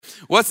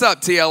What's up,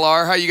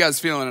 TLR? How you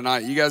guys feeling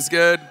tonight? You guys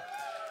good?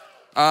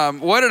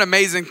 What an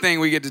amazing thing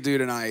we get to do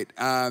tonight.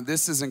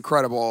 This is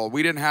incredible.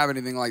 We didn't have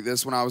anything like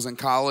this when I was in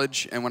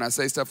college, and when I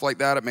say stuff like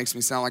that, it makes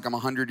me sound like I'm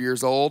 100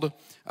 years old.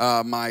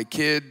 My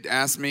kid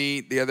asked me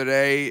the other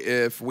day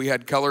if we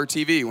had color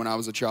TV when I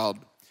was a child,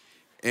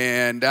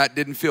 and that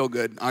didn't feel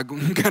good. I'm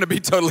going to be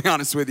totally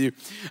honest with you.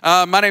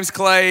 My name's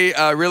Clay.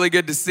 Really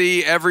good to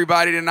see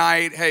everybody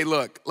tonight. Hey,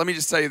 look, let me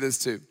just tell you this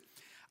too.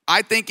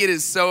 I think it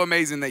is so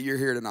amazing that you're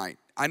here tonight.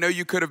 I know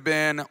you could have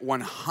been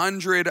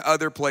 100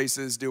 other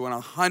places doing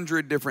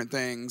 100 different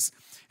things.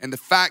 And the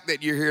fact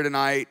that you're here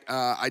tonight,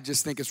 I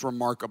just think it's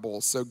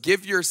remarkable. So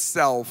give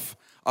yourself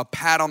a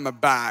pat on the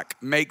back,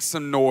 make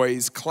some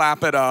noise,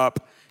 clap it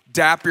up,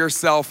 dap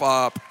yourself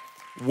up.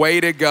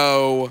 Way to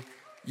go.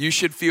 You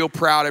should feel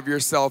proud of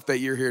yourself that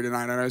you're here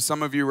tonight. I know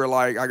some of you were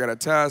like, I got a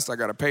test, I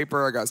got a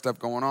paper, I got stuff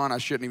going on, I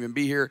shouldn't even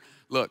be here.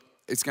 Look.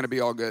 It's going to be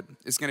all good.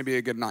 It's going to be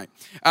a good night.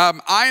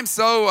 I am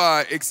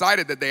so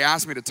excited that they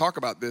asked me to talk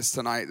about this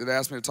tonight, that they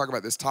asked me to talk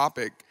about this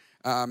topic.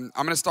 I'm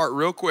going to start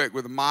real quick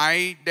with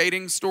my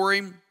dating story.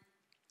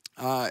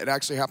 It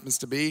actually happens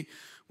to be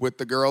with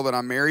the girl that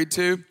I'm married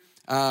to.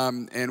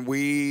 And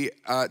we,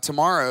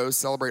 tomorrow,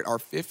 celebrate our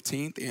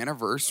 15th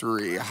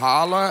anniversary.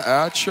 Holla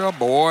at ya,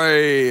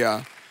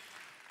 boy.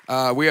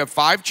 We have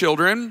 5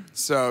 children,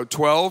 so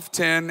 12,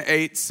 10,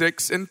 8,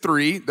 6, and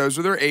 3. Those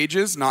are their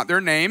ages, not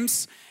their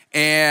names.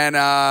 And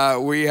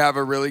we have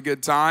a really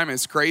good time.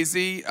 It's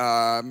crazy.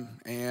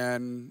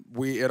 And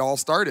it all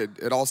started.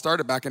 It all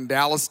started back in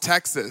Dallas,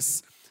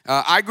 Texas.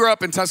 I grew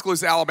up in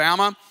Tuscaloosa,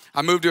 Alabama.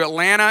 I moved to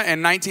Atlanta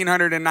in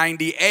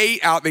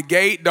 1998. Out the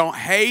gate, don't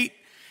hate.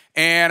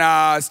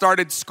 And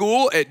started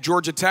school at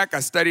Georgia Tech. I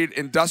studied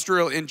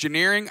industrial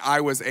engineering.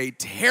 I was a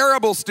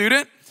terrible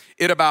student.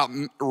 It about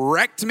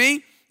wrecked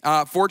me.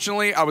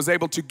 Fortunately, I was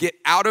able to get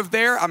out of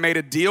there. I made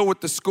a deal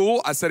with the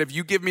school. I said, if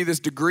you give me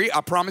this degree,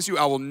 I promise you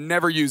I will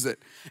never use it.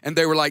 And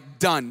they were like,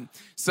 done.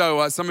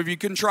 So some of you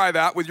can try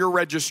that with your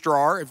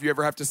registrar. If you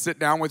ever have to sit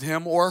down with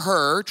him or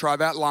her, try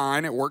that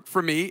line. It worked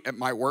for me. It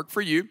might work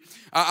for you.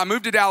 I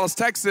moved to Dallas,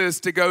 Texas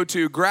to go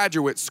to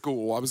graduate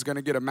school. I was going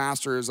to get a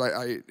master's.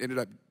 I ended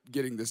up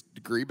getting this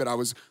degree, but I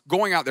was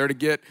going out there to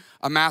get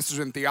a master's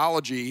in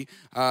theology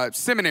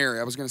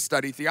seminary. I was going to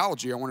study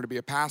theology. I wanted to be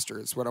a pastor.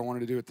 It's what I wanted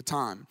to do at the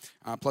time.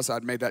 Plus,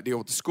 I'd made that deal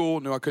with the school,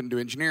 knew I couldn't do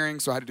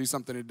engineering, so I had to do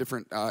something in a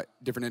different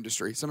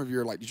industry. Some of you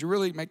are like, did you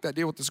really make that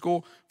deal with the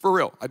school? For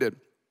real, I did.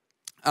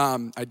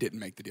 I didn't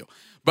make the deal,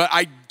 but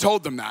I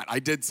told them that. I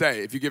did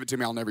say, if you give it to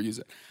me, I'll never use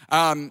it.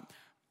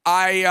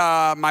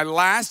 My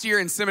last year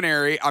in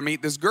seminary, I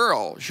meet this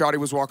girl. Shawty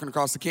was walking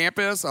across the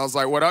campus. I was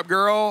like, what up,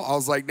 girl? I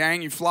was like,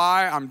 dang, you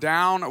fly. I'm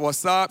down.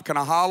 What's up? Can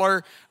I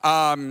holler?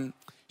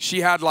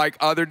 She had like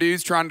other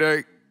dudes trying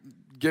to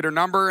get her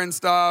number and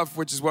stuff,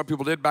 which is what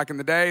people did back in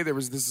the day.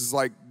 This is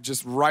like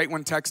just right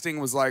when texting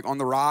was like on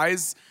the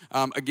rise.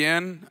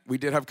 Again, we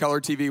did have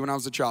color TV when I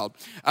was a child.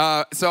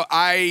 So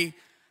I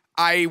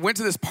went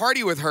to this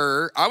party with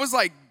her. I was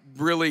like,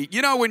 really,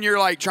 when you're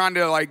like trying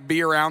to like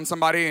be around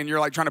somebody and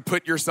you're like trying to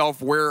put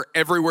yourself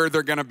everywhere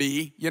they're gonna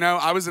be,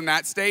 I was in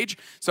that stage.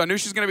 So I knew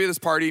she was gonna be at this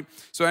party.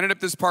 So I ended up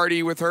at this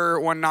party with her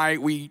one night.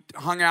 We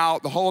hung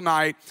out the whole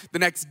night. The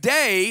next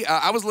day,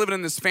 I was living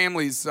in this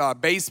family's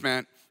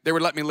basement. They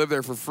would let me live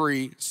there for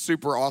free.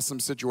 Super awesome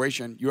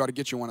situation. You ought to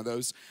get you one of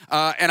those.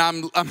 And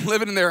I'm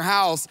living in their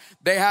house.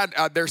 They had,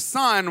 their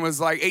son was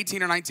like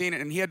 18 or 19,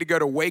 and he had to go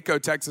to Waco,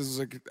 Texas. It was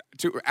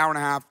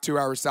like 2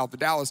 hours south of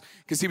Dallas,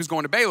 because he was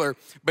going to Baylor,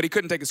 but he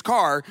couldn't take his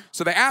car.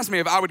 So they asked me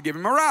if I would give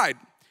him a ride.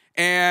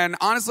 And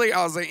honestly,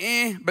 I was like,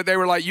 but they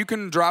were like, you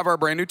can drive our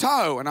brand new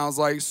Tahoe. And I was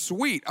like,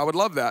 sweet, I would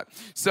love that.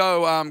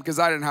 So, because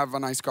I didn't have a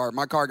nice car.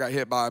 My car got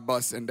hit by a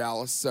bus in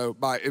Dallas. So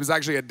it was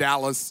actually a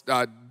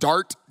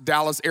DART,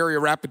 Dallas Area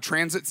Rapid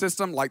Transit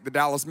System, like the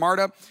Dallas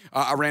MARTA.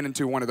 I ran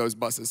into one of those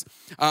buses.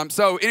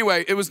 So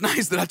anyway, it was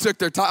nice that I took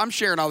their time. I'm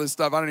sharing all this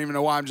stuff. I don't even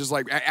know why. I'm just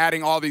like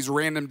adding all these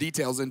random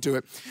details into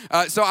it.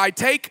 So I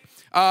take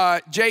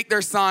Jake,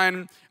 their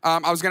son.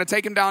 I was going to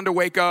take him down to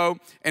Waco,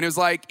 and it was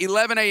like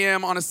 11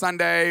 a.m. on a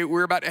Sunday. We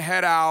were about to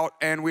head out,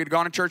 and we had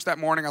gone to church that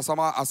morning. I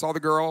saw the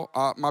girl,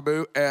 my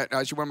boo,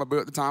 she wasn't my boo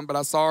at the time, but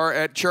I saw her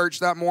at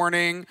church that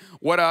morning.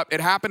 What up? It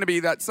happened to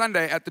be that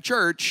Sunday at the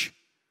church.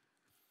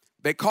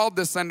 They called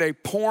this Sunday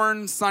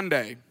Porn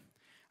Sunday.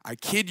 I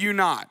kid you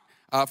not.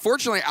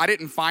 Fortunately, I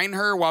didn't find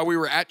her while we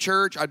were at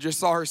church. I just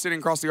saw her sitting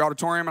across the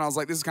auditorium, and I was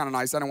like, this is kind of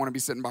nice. I don't want to be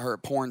sitting by her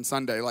at Porn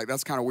Sunday. Like,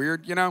 that's kind of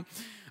weird,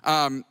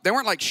 They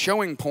weren't like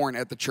showing porn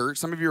at the church.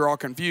 Some of you are all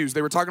confused.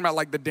 They were talking about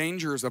like the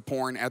dangers of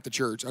porn at the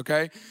church,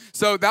 okay?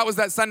 So that was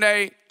that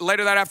Sunday.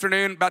 Later that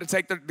afternoon, about to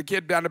take the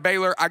kid down to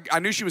Baylor. I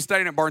knew she was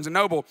studying at Barnes &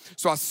 Noble,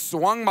 so I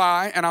swung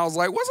by, and I was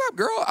like, what's up,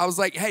 girl? I was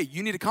like, hey,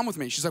 you need to come with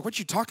me. She's like, what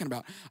you talking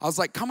about? I was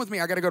like, come with me.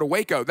 I got to go to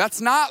Waco.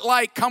 That's not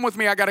like, come with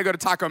me. I got to go to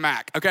Taco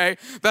Mac, okay?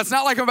 That's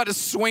not like I'm about to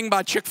swing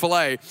by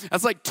Chick-fil-A.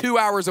 That's like 2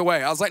 hours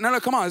away. I was like, no,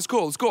 come on. It's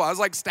cool. I was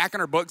like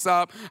stacking her books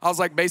up. I was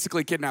like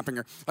basically kidnapping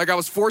her. Like I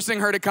was forcing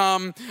her to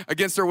come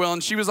against her will.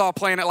 And she was all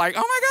playing it like, oh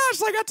my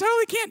gosh, like I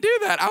totally can't do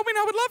that. I mean,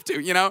 I would love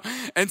to, you know?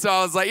 And so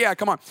I was like, yeah,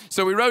 come on.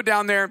 So we rode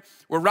down there.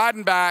 We're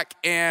riding back,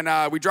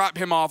 and we dropped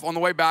him off. On the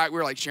way back, we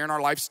were like sharing our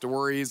life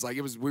stories. Like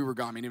we were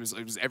gone. I mean, it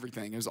was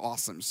everything. It was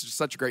awesome. It was just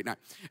such a great night.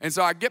 And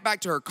so I get back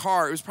to her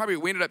car. It was probably,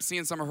 we ended up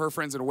seeing some of her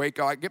friends in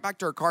Waco. I get back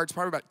to her car. It's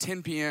probably about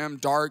 10 p.m.,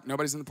 dark.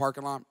 Nobody's in the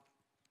parking lot.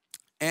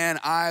 And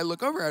I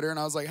look over at her, and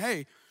I was like,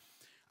 hey,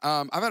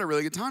 I've had a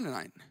really good time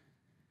tonight.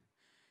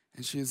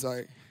 And she's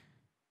like,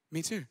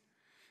 me too.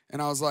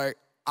 And I was like,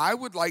 I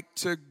would like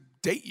to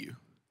date you.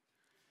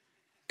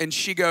 And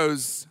she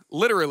goes,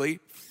 literally,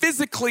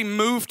 physically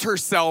moved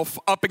herself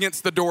up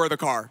against the door of the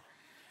car.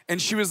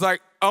 And she was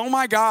like, oh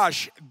my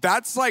gosh,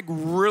 that's like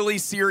really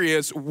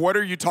serious. What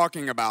are you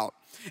talking about?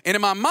 And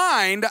in my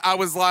mind, I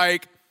was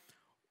like,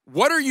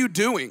 what are you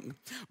doing?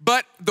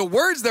 But the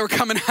words that were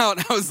coming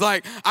out, I was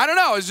like, I don't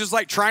know. I was just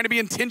like trying to be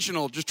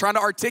intentional, just trying to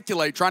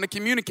articulate, trying to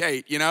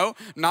communicate, you know,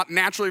 not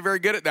naturally very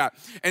good at that.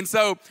 And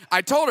so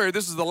I told her,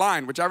 this is the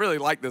line, which I really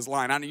like this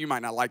line. I know you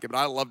might not like it, but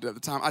I loved it at the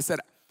time. I said,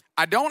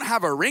 I don't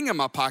have a ring in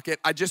my pocket.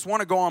 I just want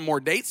to go on more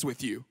dates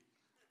with you.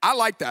 I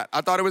like that.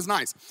 I thought it was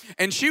nice.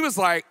 And she was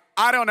like,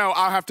 I don't know.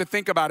 I'll have to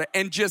think about it.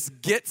 And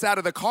just gets out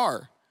of the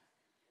car,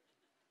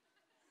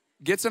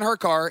 gets in her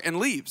car and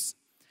leaves.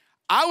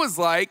 I was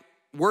like,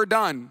 we're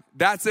done.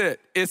 That's it.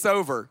 It's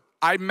over.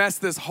 I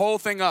messed this whole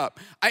thing up.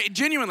 I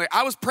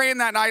was praying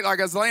that night, like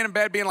I was laying in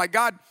bed being like,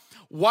 God,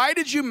 why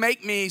did you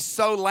make me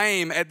so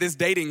lame at this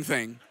dating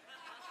thing?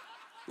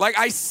 Like,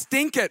 I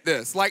stink at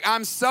this. Like,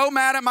 I'm so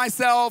mad at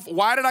myself.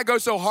 Why did I go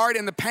so hard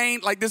in the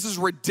paint? Like, this is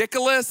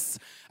ridiculous.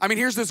 I mean,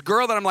 here's this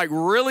girl that I'm like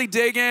really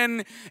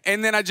digging.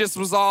 And then I just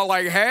was all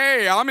like,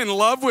 hey, I'm in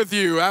love with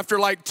you after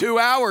like 2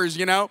 hours,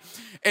 you know?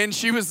 And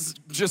she was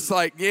just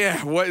like,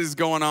 yeah, what is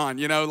going on?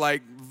 You know,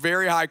 like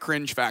very high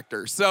cringe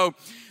factor. So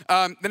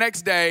the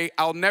next day,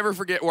 I'll never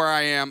forget where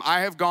I am.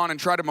 I have gone and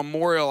tried to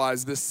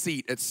memorialize this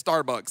seat at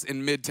Starbucks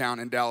in Midtown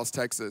in Dallas,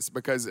 Texas,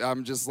 because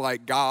I'm just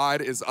like,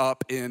 God is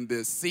up in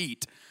this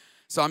seat.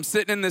 So I'm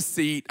sitting in this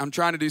seat. I'm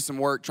trying to do some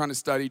work, trying to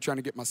study, trying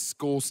to get my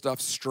school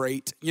stuff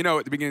straight. You know,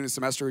 at the beginning of the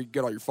semester, you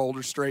get all your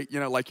folders straight, you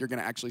know, like you're going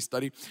to actually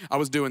study. I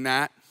was doing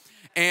that.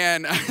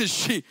 And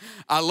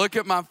I look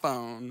at my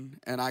phone,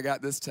 and I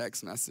got this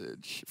text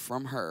message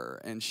from her,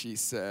 and she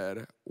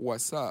said,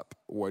 what's up?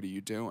 What are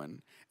you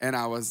doing? And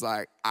I was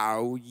like,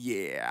 oh,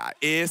 yeah,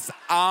 it's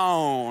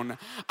on.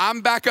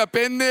 I'm back up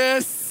in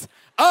this.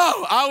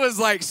 Oh, I was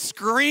like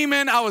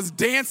screaming. I was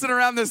dancing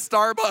around this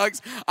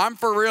Starbucks. I'm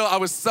for real. I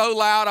was so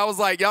loud. I was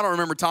like, y'all don't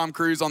remember Tom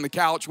Cruise on the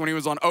couch when he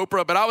was on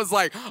Oprah, but I was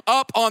like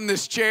up on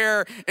this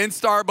chair in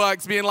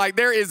Starbucks being like,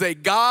 there is a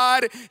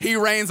God. He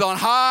reigns on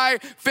high.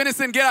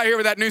 Finnison, get out here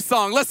with that new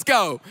song. Let's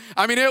go.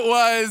 I mean, it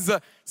was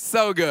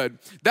so good.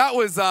 That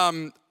was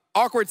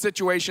awkward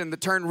situation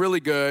that turned really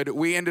good.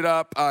 We ended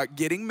up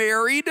getting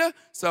married.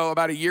 So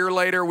about a year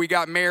later, we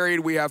got married.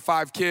 We have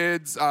 5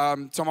 kids.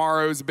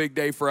 Tomorrow is a big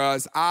day for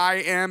us. I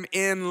am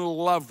in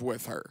love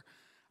with her.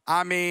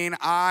 I mean,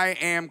 I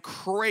am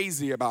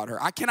crazy about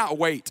her. I cannot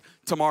wait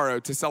tomorrow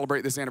to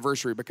celebrate this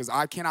anniversary because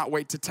I cannot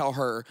wait to tell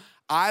her,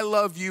 I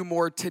love you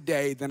more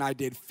today than I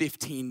did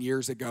 15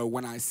 years ago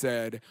when I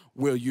said,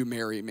 will you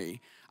marry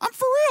me? I'm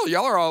for real.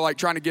 Y'all are all like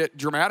trying to get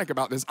dramatic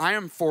about this. I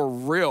am for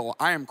real.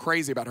 I am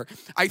crazy about her.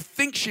 I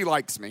think she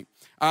likes me.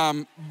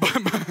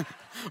 But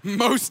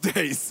most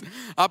days.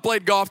 I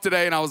played golf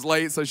today and I was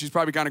late, so she's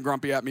probably kind of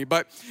grumpy at me.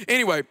 But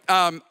anyway,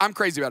 I'm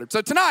crazy about her.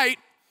 So tonight,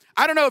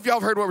 I don't know if y'all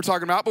have heard what we're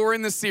talking about, but we're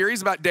in this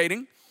series about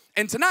dating.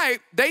 And tonight,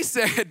 they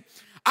said,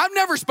 I've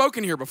never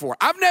spoken here before.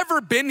 I've never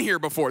been here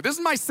before. This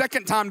is my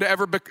second time to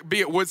ever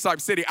be at Woodstock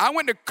City. I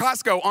went to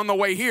Costco on the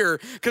way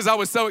here because I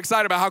was so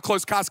excited about how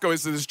close Costco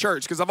is to this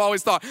church because I've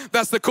always thought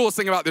that's the coolest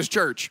thing about this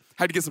church.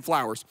 Had to get some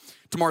flowers.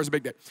 Tomorrow's a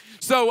big day.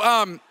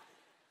 So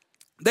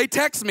they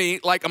text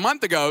me like a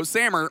month ago,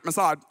 Sammer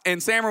Masad,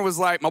 and Sammer was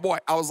like, my boy,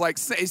 I was like,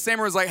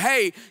 Sammer was like,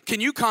 hey, can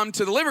you come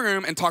to the living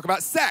room and talk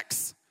about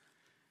sex?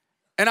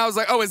 And I was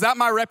like, oh, is that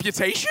my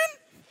reputation?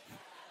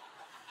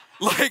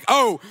 Like,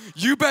 oh,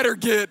 you better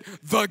get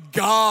the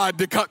God,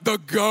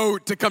 the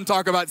GOAT to come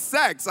talk about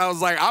sex. I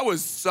was like, I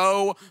was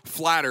so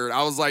flattered.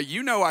 I was like,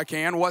 you know I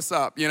can. What's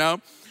up, you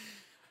know?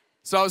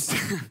 So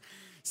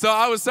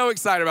I was so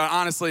excited about it,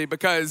 honestly,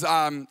 because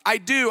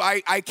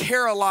I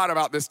care a lot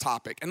about this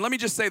topic. And let me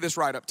just say this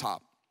right up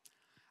top.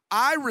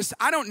 I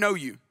don't know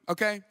you,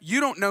 okay? You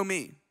don't know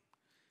me.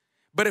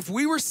 But if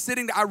we were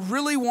I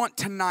really want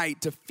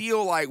tonight to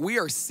feel like we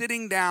are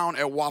sitting down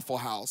at Waffle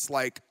House,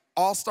 like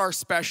all-star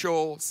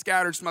special,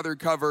 scattered, smothered,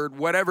 covered,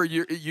 whatever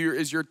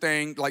is your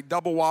thing, like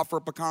double waffle,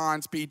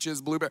 pecans,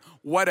 peaches, blueberry,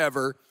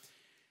 whatever.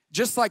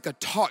 Just like a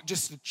talk,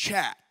 just a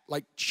chat,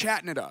 like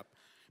chatting it up.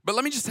 But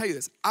let me just tell you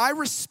this. I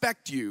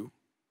respect you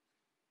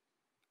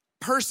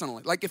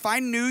personally. Like if I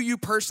knew you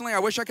personally, I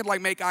wish I could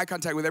like make eye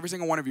contact with every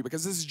single one of you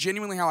because this is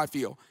genuinely how I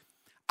feel.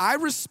 I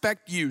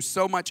respect you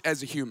so much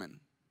as a human.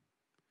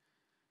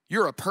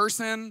 You're a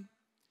person.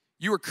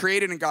 You were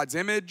created in God's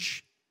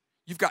image.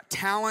 You've got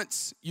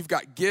talents. You've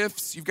got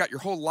gifts. You've got your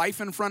whole life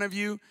in front of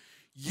you.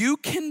 You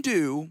can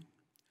do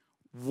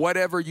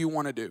whatever you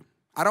want to do.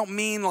 I don't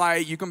mean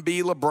like you can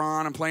be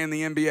LeBron and play in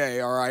the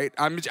NBA, all right?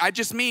 I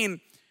just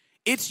mean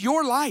it's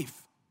your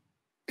life.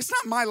 It's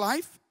not my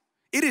life.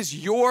 It is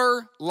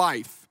your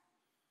life.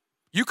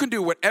 You can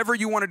do whatever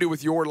you want to do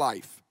with your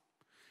life.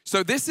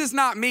 So this is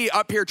not me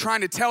up here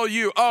trying to tell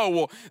you, oh,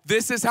 well,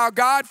 this is how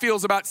God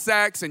feels about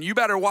sex and you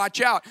better watch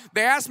out.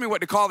 They asked me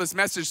what to call this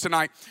message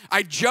tonight.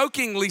 I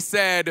jokingly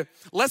said,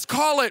 let's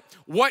call it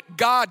what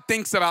God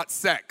thinks about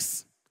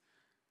sex.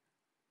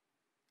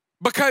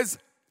 Because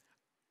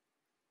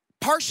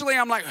partially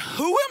I'm like,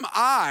 who am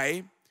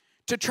I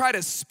to try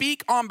to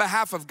speak on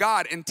behalf of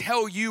God and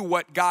tell you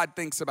what God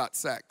thinks about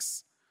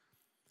sex?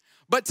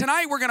 But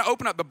tonight we're going to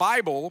open up the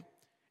Bible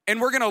and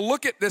we're going to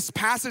look at this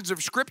passage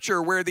of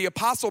scripture where the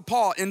Apostle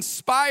Paul,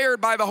 inspired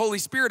by the Holy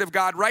Spirit of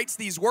God, writes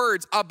these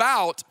words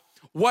about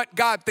what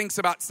God thinks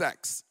about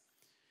sex.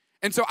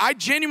 And so I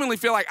genuinely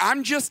feel like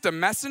I'm just a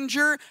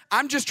messenger.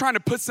 I'm just trying to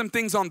put some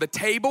things on the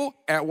table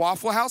at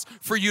Waffle House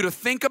for you to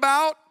think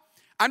about.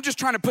 I'm just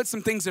trying to put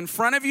some things in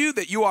front of you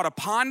that you ought to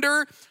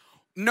ponder.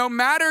 No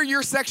matter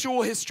your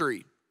sexual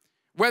history,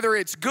 whether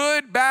it's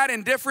good, bad,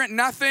 indifferent,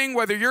 nothing,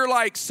 whether you're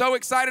like so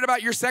excited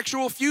about your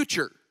sexual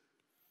future,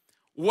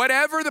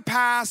 whatever the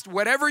past,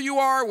 whatever you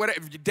are,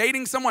 whatever,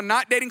 dating someone,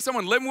 not dating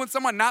someone, living with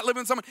someone, not living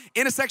with someone,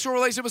 in a sexual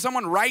relationship with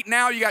someone right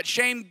now, you got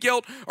shame,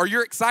 guilt, or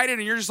you're excited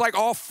and you're just like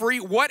all free,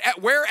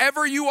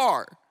 wherever you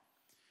are.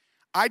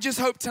 I just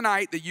hope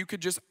tonight that you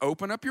could just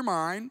open up your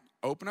mind,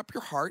 open up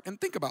your heart,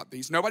 and think about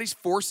these. Nobody's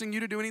forcing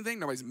you to do anything.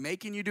 Nobody's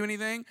making you do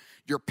anything.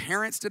 Your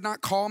parents did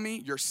not call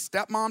me. Your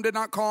stepmom did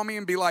not call me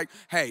and be like,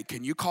 hey,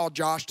 can you call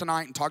Josh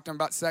tonight and talk to him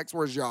about sex?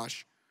 Where's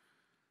Josh?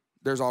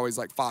 There's always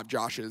like 5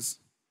 Joshes.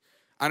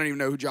 I don't even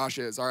know who Josh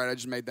is. All right, I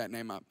just made that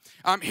name up.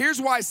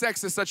 Here's why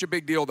sex is such a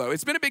big deal, though.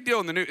 It's been a big deal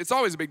in the news. It's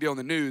always a big deal in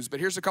the news,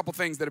 but here's a couple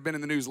things that have been in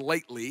the news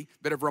lately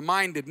that have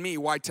reminded me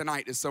why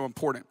tonight is so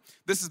important.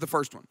 This is the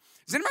first one.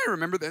 Does anybody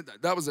remember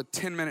that? That was a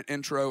 10-minute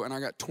intro, and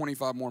I got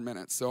 25 more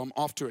minutes, so I'm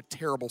off to a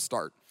terrible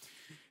start.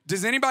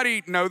 Does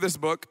anybody know this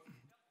book?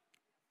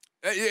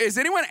 Has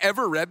anyone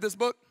ever read this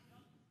book?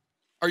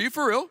 Are you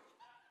for real?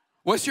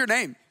 What's your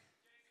name?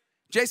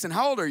 Jason,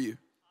 how old are you?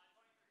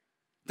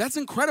 That's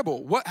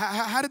incredible.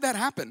 How did that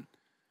happen?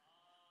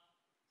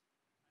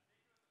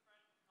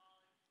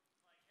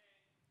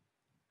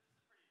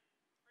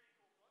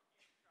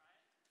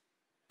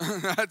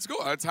 That's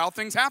cool. That's how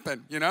things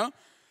happen, you know?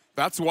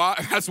 That's why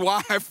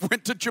I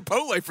went to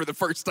Chipotle for the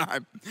first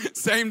time.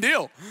 Same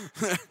deal.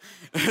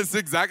 It's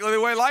exactly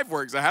the way life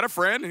works. I had a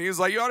friend and he was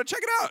like, you ought to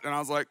check it out. And I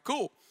was like,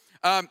 cool.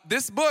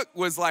 This book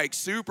was like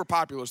super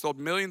popular, sold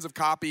millions of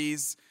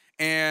copies.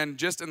 And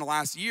just in the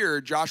last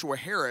year, Joshua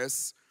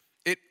Harris,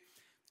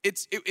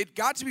 it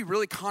got to be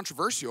really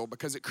controversial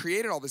because it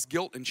created all this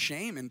guilt and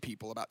shame in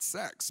people about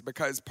sex.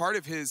 Because part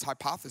of his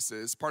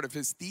hypothesis, part of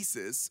his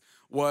thesis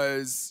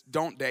was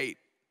don't date.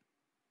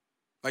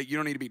 Like, you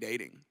don't need to be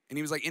dating. And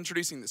he was like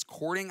introducing this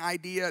courting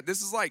idea.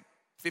 This is like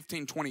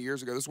 15, 20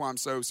 years ago. This is why I'm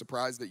so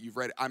surprised that you've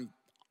read it. I'm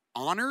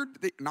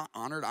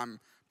I'm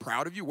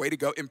proud of you. Way to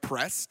go.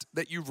 Impressed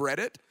that you've read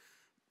it.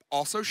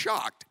 Also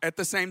shocked at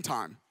the same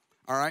time.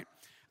 All right.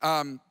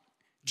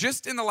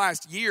 Just in the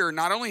last year,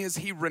 not only has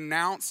he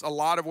renounced a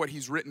lot of what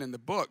he's written in the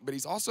book, but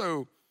he's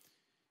also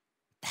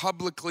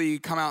publicly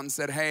come out and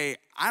said, hey,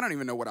 I don't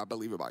even know what I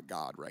believe about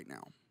God right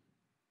now.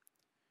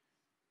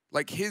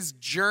 Like his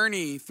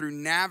journey through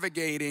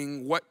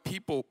navigating what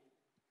people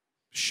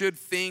should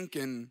think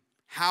and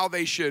how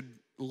they should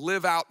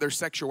live out their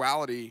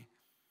sexuality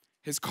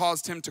has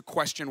caused him to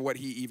question what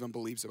he even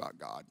believes about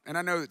God. And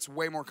I know it's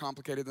way more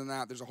complicated than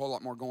that. There's a whole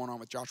lot more going on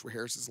with Joshua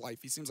Harris's life.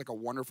 He seems like a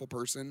wonderful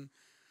person.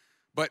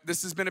 But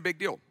this has been a big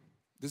deal.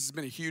 This has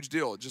been a huge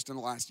deal just in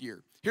the last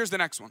year. Here's the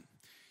next one.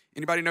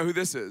 Anybody know who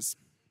this is?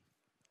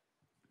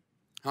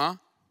 Huh?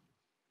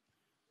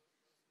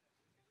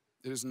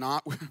 It is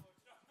not.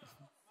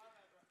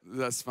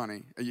 That's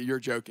funny. You're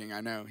joking,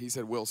 I know. He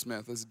said Will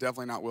Smith. This is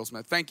definitely not Will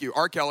Smith. Thank you.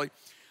 R. Kelly.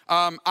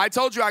 I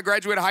told you I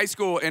graduated high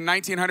school in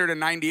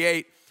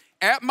 1998.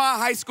 At my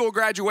high school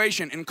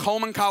graduation in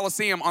Coleman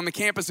Coliseum on the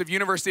campus of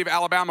University of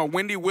Alabama,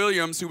 Wendy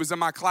Williams, who was in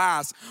my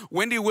class,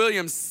 Wendy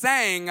Williams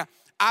sang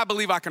I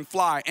Believe I Can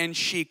Fly, and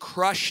she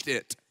crushed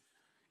it.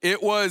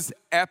 It was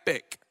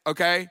epic,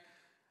 okay?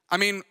 I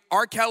mean,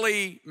 R.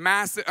 Kelly,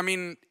 massive,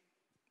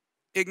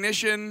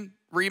 Ignition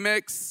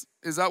remix,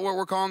 is that what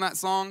we're calling that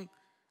song?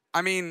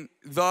 I mean,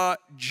 the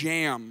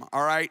jam,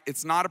 all right?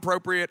 It's not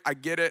appropriate, I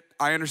get it,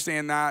 I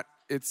understand that.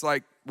 It's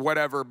like,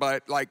 whatever,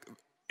 but like,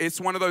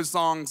 it's one of those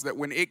songs that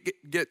when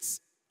it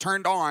gets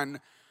turned on,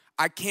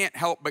 I can't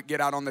help but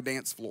get out on the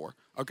dance floor,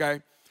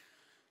 okay?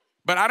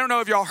 But I don't know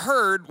if y'all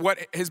heard what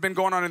has been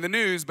going on in the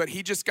news, but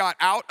he just got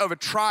out of a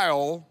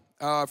trial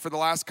for the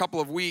last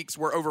couple of weeks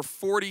where over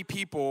 40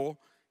 people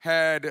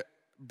had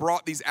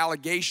brought these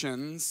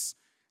allegations.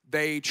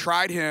 They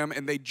tried him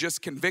and they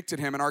just convicted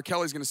him, and R.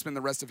 Kelly's going to spend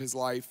the rest of his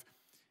life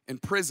in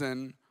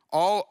prison.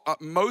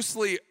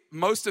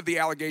 Most of the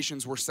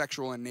allegations were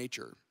sexual in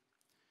nature.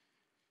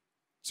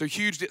 So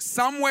huge,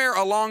 somewhere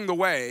along the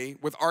way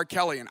with R.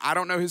 Kelly, and I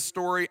don't know his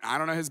story, I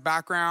don't know his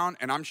background,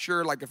 and I'm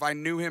sure like if I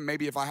knew him,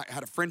 maybe if I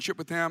had a friendship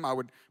with him, I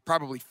would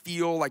probably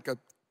feel like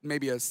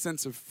maybe a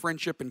sense of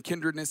friendship and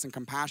kindredness and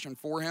compassion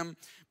for him.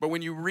 But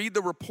when you read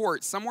the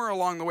report, somewhere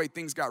along the way,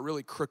 things got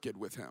really crooked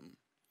with him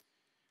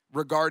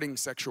regarding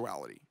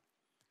sexuality.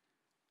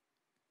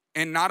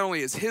 And not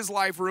only is his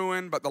life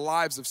ruined, but the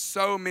lives of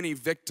so many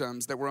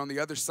victims that were on the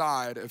other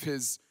side of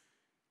his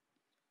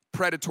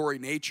predatory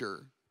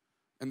nature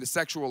and the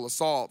sexual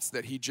assaults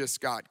that he just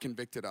got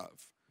convicted of.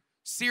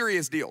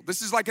 Serious deal.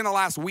 This is like in the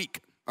last week,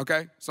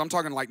 okay? So I'm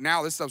talking like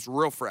now, this stuff's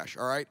real fresh,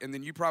 all right? And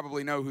then you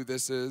probably know who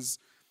this is,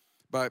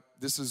 but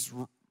this is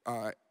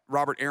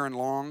Robert Aaron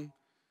Long,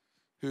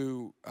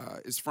 who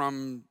is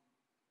from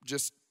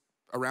just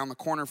around the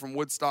corner from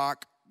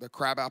Woodstock, the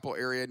Crabapple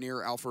area near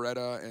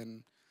Alpharetta,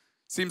 and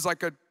seems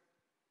like a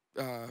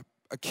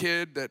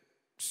kid that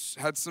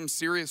had some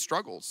serious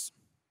struggles.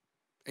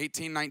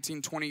 18,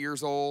 19, 20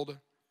 years old.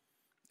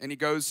 And he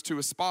goes to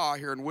a spa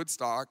here in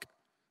Woodstock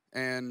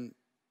and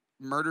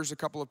murders a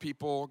couple of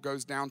people,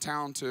 goes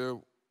downtown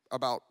to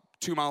about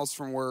 2 miles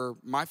from where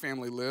my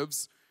family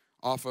lives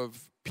off of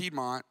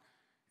Piedmont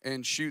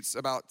and shoots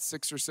about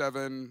 6 or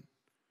 7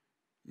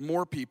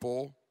 more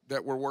people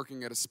that were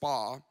working at a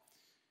spa.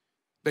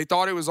 They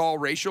thought it was all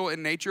racial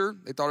in nature.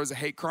 They thought it was a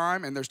hate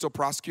crime, and they're still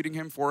prosecuting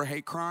him for a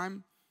hate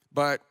crime.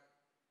 But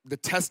the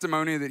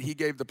testimony that he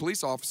gave the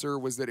police officer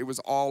was that it was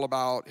all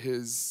about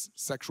his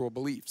sexual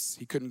beliefs.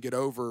 He couldn't get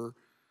over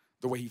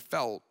the way he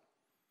felt.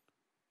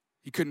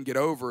 He couldn't get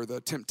over the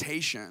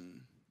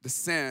temptation, the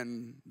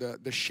sin,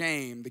 the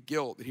shame, the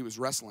guilt that he was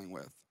wrestling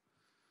with.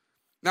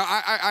 Now,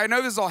 I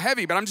know this is all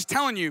heavy, but I'm just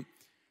telling you,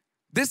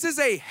 this is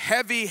a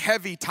heavy,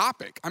 heavy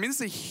topic. I mean,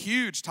 this is a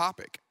huge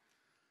topic.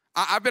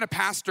 I've been a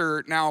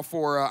pastor now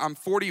I'm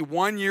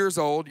 41 years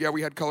old. Yeah,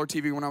 we had color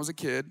TV when I was a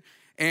kid.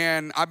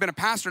 And I've been a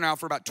pastor now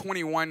for about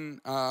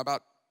 21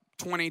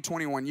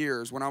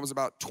 years. When I was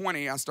about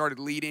 20, I started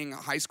leading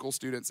high school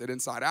students at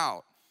Inside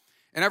Out.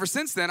 And ever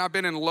since then, I've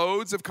been in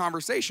loads of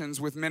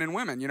conversations with men and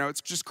women. You know,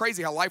 it's just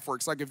crazy how life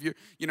works. Like if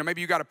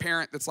maybe you got a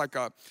parent that's like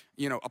a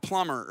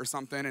plumber or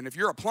something. And if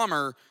you're a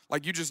plumber,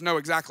 like you just know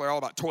exactly all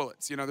about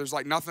toilets. You know, there's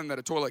like nothing that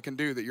a toilet can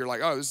do that you're like,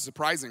 oh, this is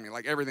surprising me.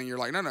 Like everything, you're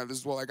like, no,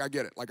 this is I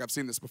get it. Like I've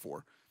seen this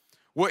before.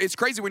 Well, it's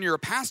crazy when you're a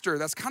pastor,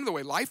 that's kind of the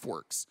way life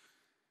works.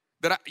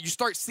 You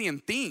start seeing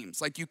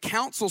themes. Like you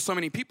counsel so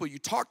many people, you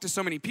talk to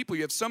so many people,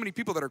 you have so many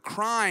people that are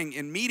crying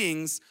in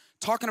meetings,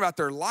 talking about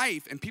their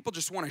life, and people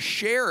just want to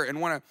share and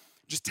want to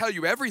just tell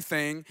you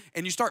everything,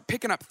 and you start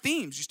picking up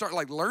themes. You start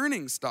like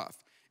learning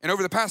stuff. And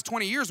over the past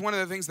 20 years, one of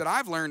the things that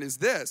I've learned is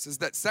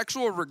that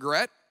sexual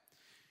regret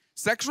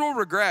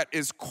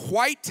is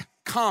quite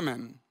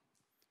common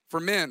for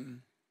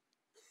men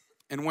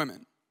and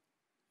women.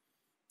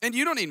 And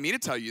you don't need me to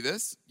tell you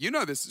this. You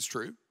know this is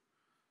true.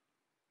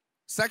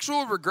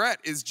 Sexual regret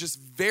is just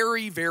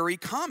very, very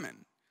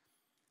common.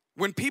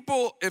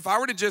 If I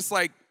were to just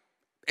like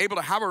able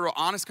to have a real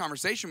honest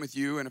conversation with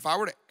you, and if I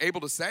were able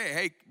to say,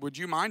 hey, would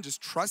you mind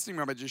just trusting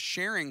me by just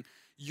sharing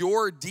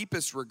your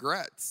deepest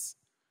regrets?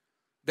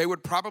 They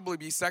would probably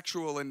be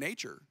sexual in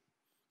nature.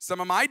 Some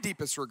of my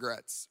deepest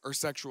regrets are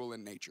sexual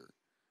in nature.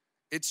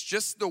 It's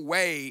just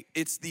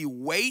it's the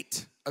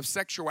weight of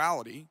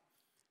sexuality.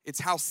 It's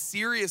how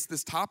serious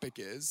this topic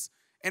is,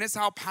 and it's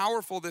how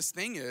powerful this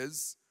thing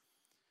is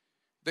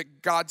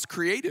that God's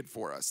created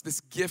for us, this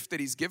gift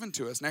that he's given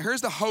to us. Now, here's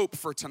the hope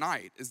for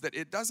tonight, is that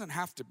it doesn't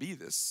have to be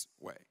this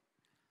way.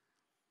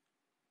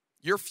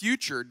 Your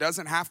future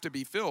doesn't have to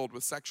be filled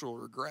with sexual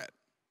regret.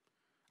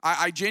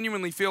 I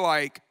genuinely feel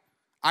like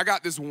I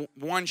got this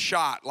one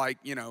shot, like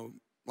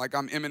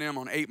I'm Eminem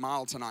on 8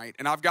 Mile tonight,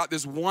 and I've got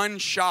this one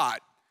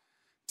shot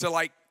to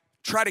like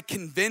try to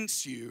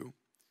convince you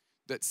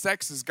that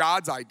sex is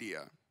God's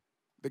idea,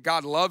 that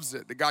God loves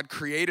it, that God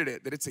created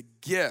it, that it's a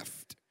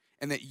gift,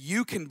 and that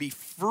you can be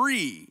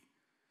free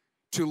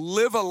to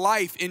live a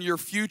life in your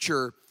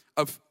future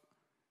of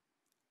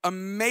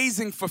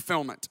amazing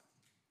fulfillment.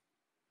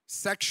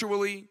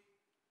 Sexually,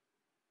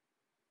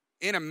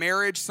 in a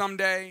marriage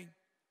someday,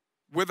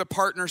 with a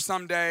partner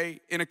someday,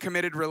 in a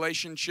committed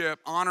relationship,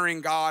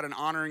 honoring God and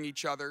honoring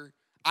each other.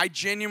 I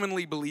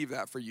genuinely believe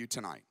that for you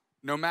tonight,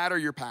 no matter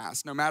your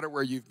past, no matter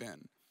where you've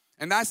been.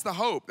 And that's the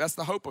hope. That's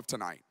the hope of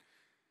tonight.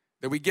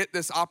 That we get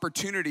this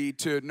opportunity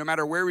to, no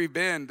matter where we've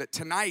been, that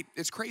tonight,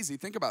 it's crazy.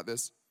 Think about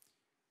this.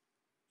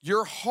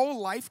 Your whole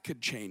life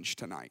could change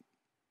tonight.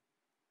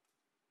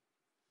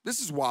 This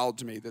is wild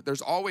to me that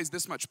there's always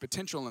this much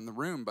potential in the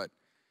room, but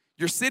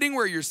you're sitting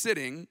where you're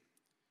sitting.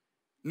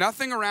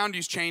 Nothing around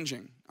you's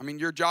changing. I mean,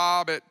 your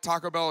job at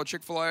Taco Bell or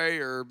Chick-fil-A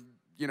or,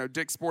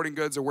 Dick's Sporting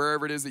Goods or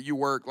wherever it is that you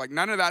work, like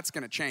none of that's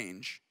going to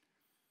change.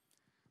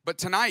 But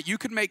tonight, you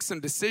could make some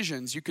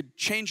decisions. You could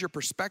change your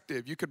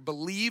perspective. You could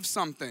believe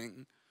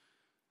something.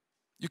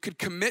 You could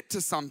commit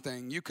to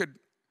something. You could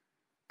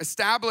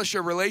establish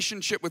a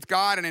relationship with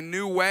God in a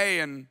new way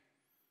and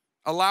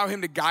allow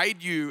him to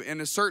guide you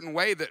in a certain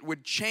way that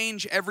would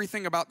change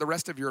everything about the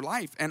rest of your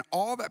life. And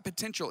all that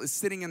potential is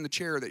sitting in the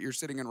chair that you're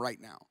sitting in right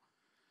now.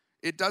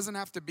 It doesn't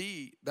have to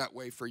be that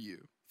way for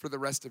you for the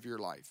rest of your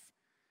life.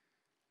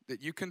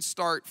 That you can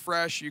start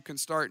fresh, you can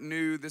start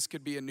new. This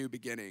could be a new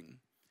beginning.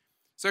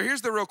 So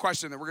here's the real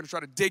question that we're going to try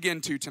to dig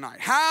into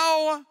tonight.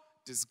 How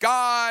does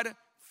God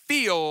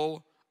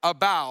feel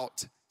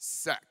about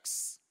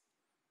sex?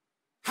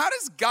 How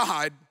does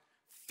God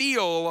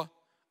feel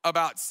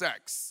about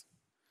sex?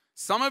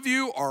 Some of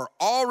you are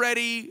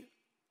already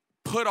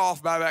put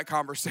off by that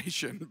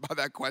conversation, by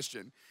that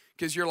question,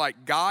 because you're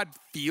like, God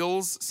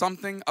feels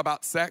something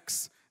about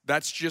sex?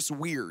 That's just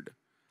weird.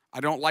 I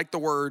don't like the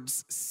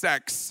words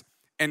sex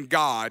and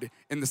God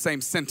in the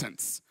same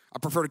sentence. I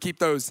prefer to keep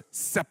those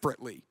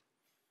separately.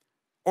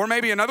 Or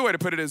maybe another way to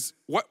put it is,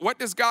 what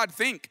does God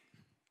think?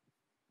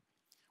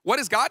 What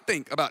does God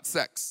think about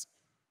sex?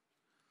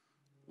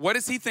 What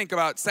does he think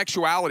about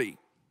sexuality?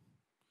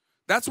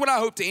 That's what I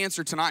hope to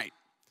answer tonight.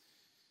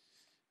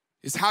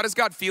 Is how does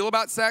God feel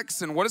about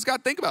sex and what does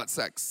God think about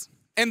sex?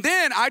 And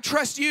then I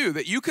trust you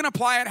that you can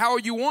apply it how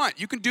you want.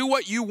 You can do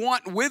what you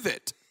want with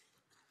it.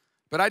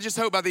 But I just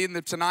hope by the end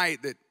of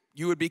tonight that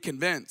you would be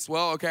convinced,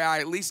 well, okay, I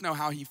at least know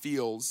how he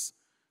feels,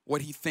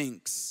 what he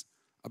thinks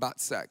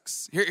about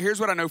sex. Here's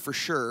what I know for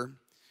sure,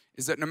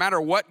 is that no matter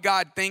what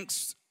God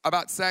thinks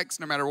about sex,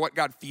 no matter what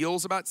God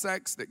feels about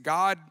sex, that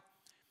God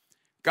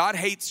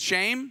hates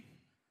shame,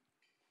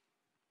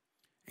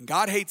 and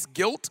God hates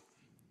guilt,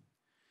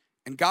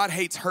 and God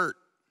hates hurt.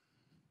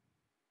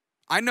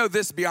 I know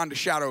this beyond a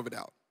shadow of a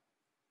doubt.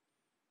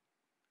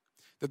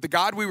 That the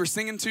God we were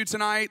singing to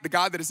tonight, the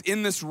God that is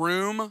in this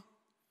room,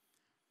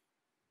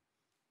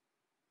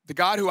 the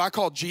God who I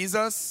call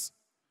Jesus,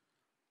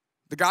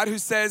 the God who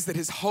says that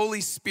his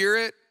Holy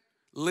Spirit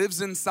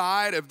lives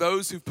inside of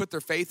those who've put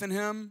their faith in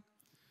him,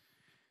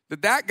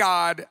 that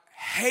God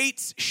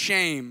hates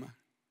shame.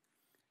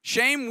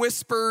 Shame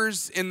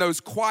whispers in those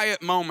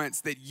quiet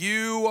moments that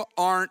you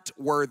aren't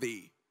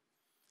worthy.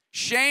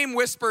 Shame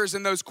whispers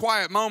in those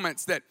quiet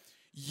moments that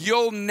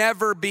you'll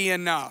never be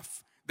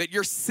enough, that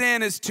your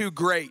sin is too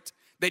great,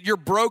 that your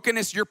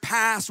brokenness, your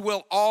past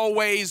will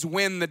always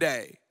win the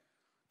day.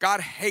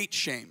 God hates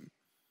shame.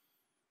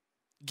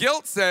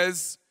 Guilt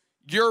says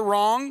you're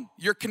wrong,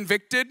 you're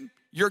convicted,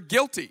 you're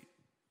guilty.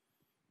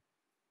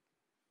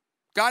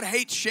 God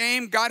hates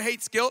shame, God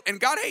hates guilt, and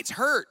God hates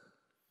hurt.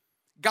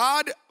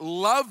 God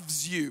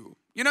loves you.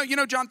 You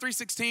know John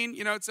 3:16,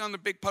 it's on the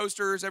big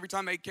posters every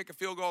time they kick a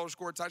field goal or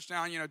score a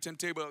touchdown, Tim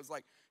Tebow was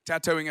like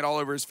tattooing it all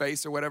over his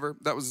face or whatever.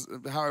 That was,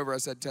 however I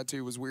said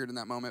tattoo was weird in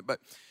that moment. But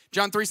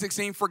John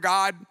 3:16, for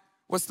God,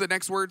 what's the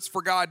next words?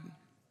 For God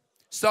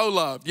so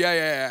loved.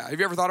 Yeah. Have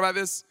you ever thought about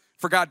this?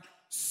 For God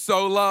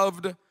so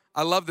loved.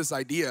 I love this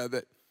idea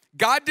that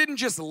God didn't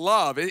just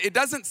love. It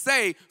doesn't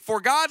say,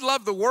 for God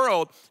loved the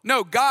world.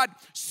 No, God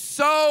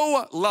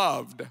so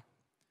loved.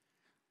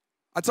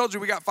 I told you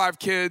we got 5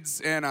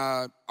 kids, and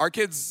our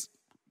kids,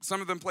 some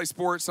of them play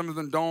sports, some of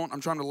them don't. I'm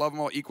trying to love them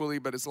all equally,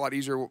 but it's a lot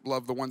easier to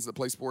love the ones that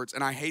play sports.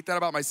 And I hate that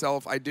about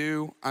myself. I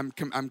do. I'm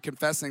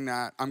confessing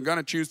that. I'm going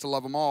to choose to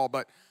love them all,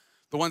 but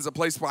the ones that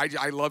play sports,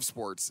 I love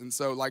sports. And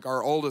so, like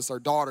our oldest, our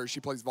daughter, she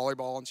plays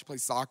volleyball, and she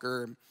plays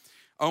soccer. And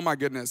oh, my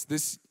goodness,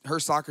 her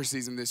soccer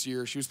season this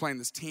year, she was playing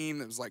this team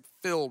that was, like,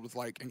 filled with,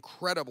 like,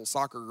 incredible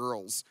soccer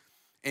girls.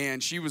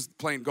 And she was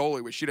playing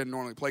goalie, which she didn't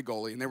normally play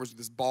goalie. And there was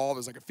this ball that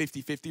was like a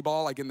 50-50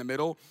 ball, like in the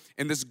middle.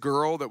 And this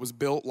girl that was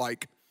built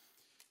like,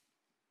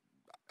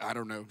 I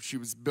don't know, she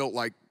was built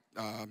like,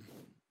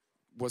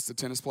 what's the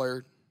tennis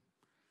player?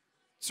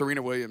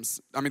 Serena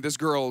Williams. I mean, this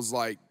girl is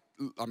like,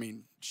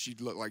 she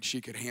looked like she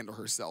could handle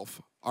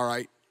herself, all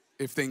right,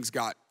 if things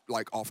got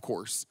like off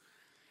course.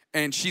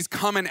 And she's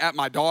coming at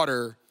my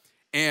daughter.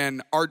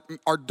 And our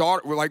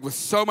daughter, like with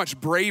so much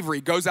bravery,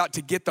 goes out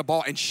to get the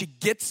ball, and she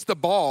gets the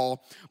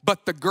ball,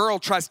 but the girl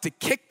tries to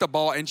kick the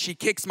ball, and she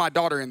kicks my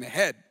daughter in the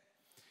head.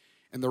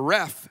 And the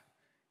ref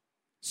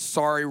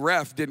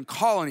didn't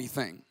call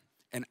anything.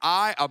 And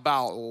I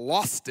about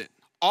lost it,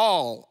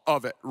 all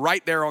of it,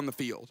 right there on the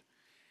field.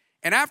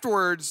 And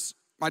afterwards,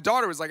 my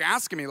daughter was like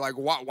asking me, like,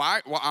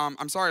 why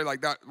I'm sorry, like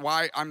that,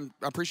 why, I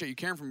appreciate you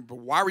caring for me, but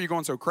why were you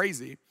going so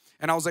crazy?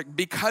 And I was like,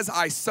 because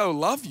I so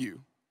love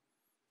you.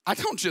 I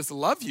don't just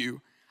love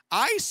you,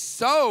 I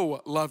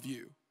so love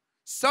you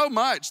so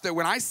much that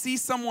when I see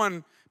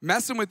someone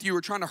messing with you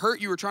or trying to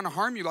hurt you or trying to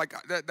harm you, like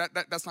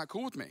that's not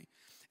cool with me.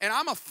 And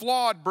I'm a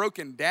flawed,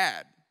 broken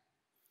dad.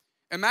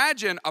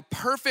 Imagine a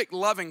perfect,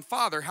 loving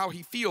father, how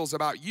he feels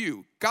about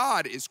you.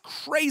 God is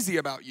crazy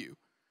about you.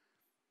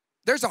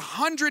 There's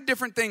 100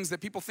 different things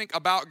that people think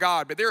about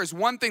God, but there is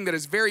one thing that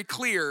is very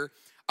clear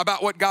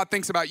about what God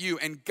thinks about you,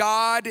 and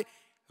God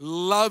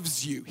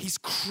loves you. He's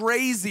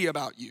crazy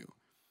about you.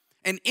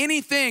 And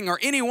anything or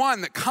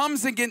anyone that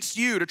comes against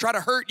you to try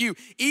to hurt you,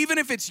 even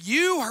if it's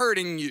you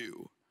hurting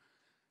you,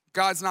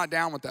 God's not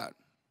down with that.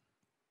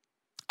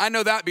 I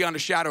know that beyond a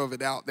shadow of a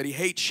doubt, that he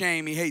hates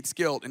shame, he hates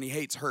guilt, and he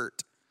hates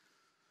hurt.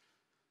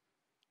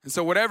 And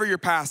so whatever your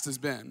past has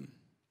been,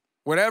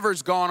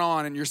 whatever's gone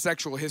on in your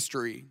sexual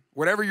history,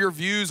 whatever your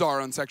views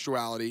are on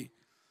sexuality,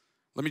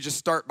 let me just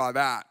start by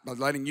that, by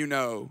letting you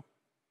know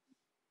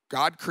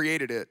God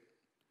created it,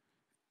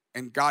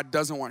 And God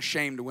doesn't want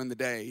shame to win the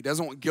day. He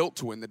doesn't want guilt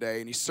to win the day,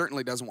 and he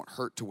certainly doesn't want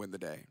hurt to win the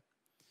day.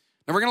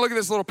 Now we're going to look at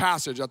this little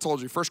passage I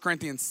told you, 1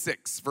 Corinthians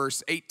 6,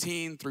 verse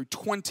 18 through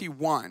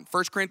 21.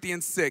 1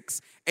 Corinthians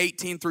 6,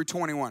 18 through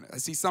 21. I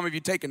see some of you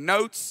taking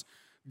notes.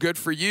 Good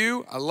for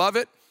you. I love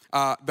it.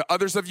 The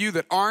others of you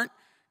that aren't,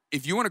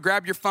 if you want to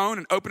grab your phone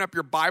and open up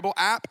your Bible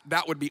app,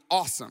 that would be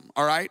awesome,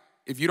 all right?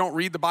 If you don't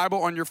read the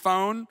Bible on your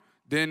phone,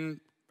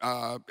 then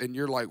and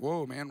you're like,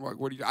 whoa, man, what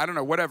do you do? I don't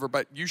know, whatever,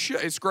 but you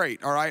should. It's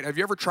great, all right? Have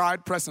you ever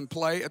tried pressing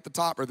play at the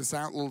top or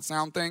the little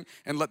sound thing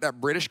and let that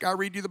British guy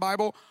read you the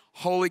Bible?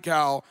 Holy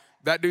cow,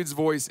 that dude's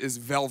voice is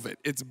velvet.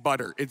 It's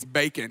butter. It's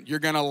bacon. You're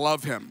going to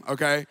love him,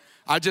 okay?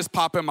 I just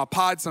pop in my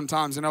pod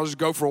sometimes and I'll just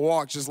go for a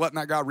walk, just letting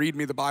that guy read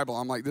me the Bible.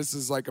 I'm like, this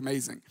is like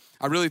amazing.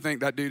 I really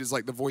think that dude is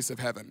like the voice of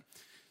heaven.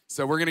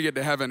 So we're going to get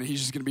to heaven and he's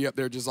just going to be up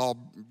there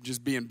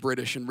just being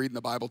British and reading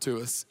the Bible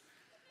to us.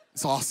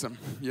 It's awesome,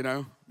 you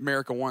know.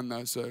 America won,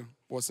 though, so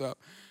what's up?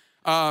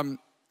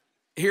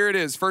 Here it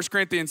is, 1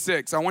 Corinthians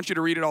 6. I want you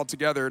to read it all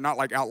together, not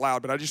like out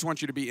loud, but I just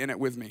want you to be in it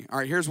with me. All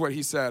right, here's what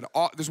he said.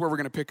 This is where we're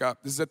going to pick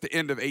up. This is at the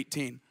end of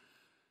 18.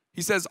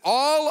 He says,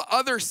 all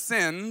other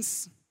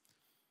sins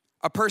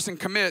a person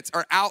commits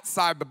are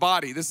outside the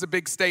body. This is a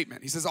big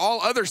statement. He says,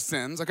 all other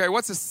sins. Okay,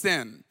 what's a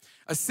sin?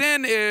 A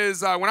sin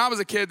is, when I was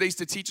a kid, they used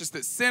to teach us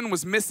that sin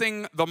was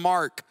missing the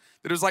mark,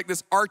 that it was like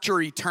this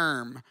archery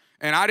term.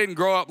 And I didn't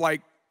grow up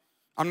like,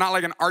 I'm not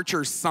like an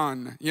archer's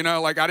son, you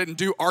know, like I didn't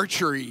do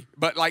archery,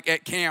 but like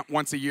at camp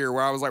once a year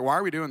where I was like, why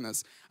are we doing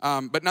this?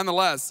 But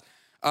nonetheless,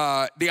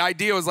 the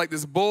idea was like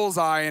this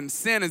bullseye, and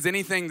sin is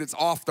anything that's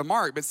off the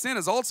mark. But sin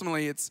is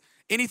ultimately, it's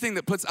anything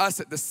that puts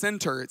us at the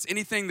center. It's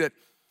anything that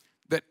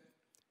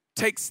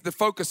takes the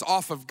focus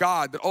off of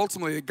God, that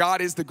ultimately God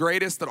is the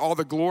greatest, that all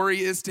the glory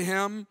is to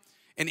him.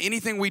 And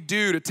anything we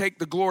do to take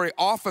the glory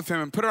off of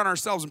him and put it on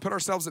ourselves and put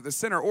ourselves at the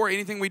center, or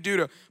anything we do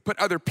to put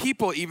other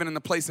people even in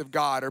the place of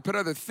God or put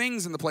other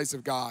things in the place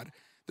of God,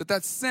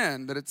 that's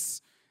sin, that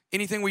it's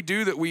anything we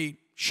do that we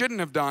shouldn't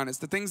have done. It's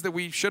the things that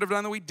we should have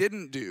done that we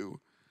didn't do.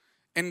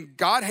 And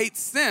God hates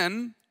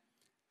sin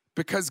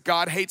because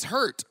God hates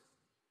hurt,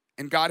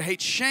 and God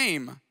hates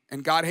shame,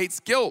 and God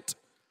hates guilt.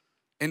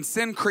 And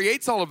sin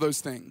creates all of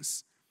those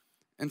things.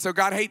 And so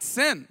God hates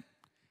sin.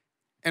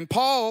 And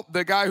Paul,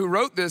 the guy who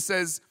wrote this,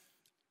 says,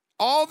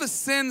 all the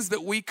sins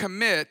that we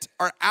commit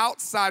are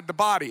outside the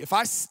body. If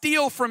I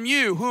steal from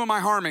you, who am I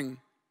harming?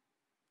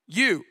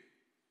 You.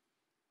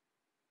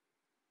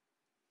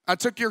 I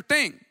took your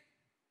thing.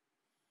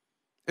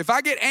 If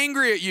I get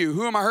angry at you,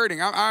 who am I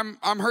hurting?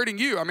 I'm hurting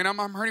you. I mean, I'm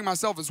hurting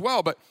myself as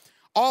well, but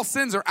all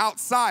sins are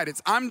outside.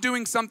 It's I'm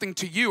doing something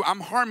to you.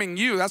 I'm harming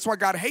you. That's why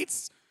God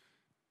hates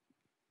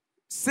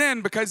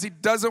sin, because he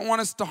doesn't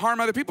want us to harm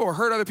other people or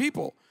hurt other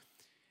people.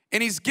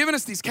 And he's given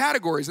us these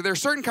categories. There are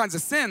certain kinds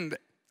of sin that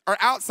are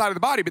outside of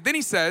the body. But then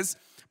he says,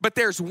 but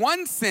there's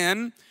one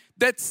sin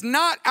that's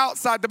not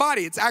outside the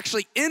body. It's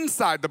actually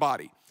inside the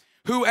body.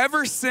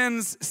 Whoever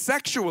sins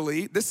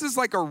sexually, this is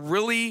like a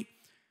really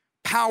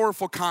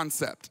powerful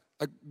concept.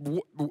 Like,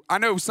 I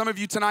know some of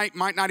you tonight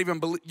might not even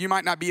believe, you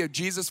might not be a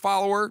Jesus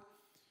follower.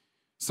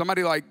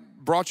 Somebody like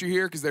brought you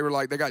here because they were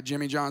like, they got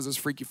Jimmy John's, this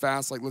freaky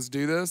fast, like let's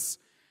do this.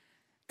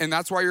 And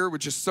that's why you're,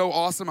 which is so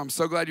awesome. I'm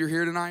so glad you're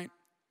here tonight.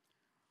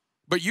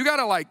 But you got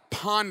to like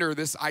ponder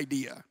this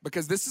idea,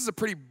 because this is a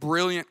pretty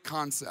brilliant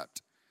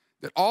concept,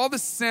 that all the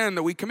sin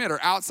that we commit are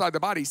outside the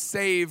body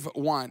save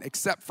one,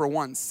 except for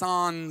one,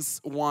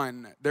 sans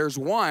one. There's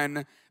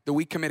one that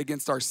we commit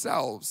against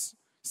ourselves,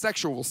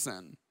 sexual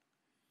sin.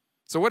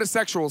 So what is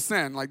sexual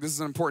sin? Like, this is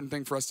an important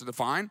thing for us to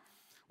define.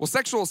 Well,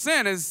 sexual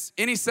sin is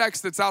any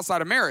sex that's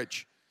outside of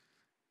marriage.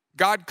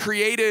 God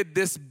created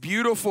this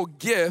beautiful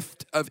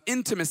gift of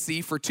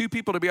intimacy for two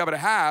people to be able to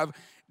have,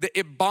 that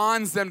it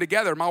bonds them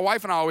together. My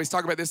wife and I always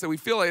talk about this, that we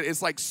feel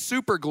it's like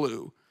super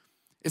glue.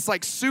 It's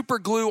like super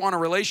glue on a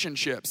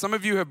relationship. Some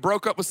of you have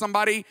broke up with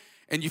somebody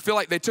and you feel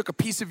like they took a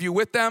piece of you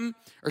with them.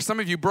 Or some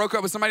of you broke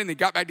up with somebody and they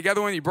got back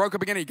together with them. You broke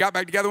up again and you got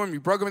back together with them. You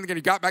broke up again and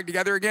you got back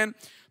together again.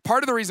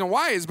 Part of the reason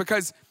why is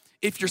because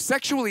if you're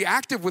sexually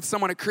active with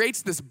someone, it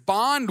creates this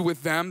bond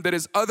with them that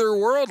is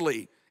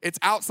otherworldly. It's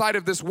outside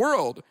of this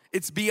world.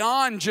 It's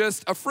beyond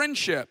just a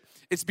friendship.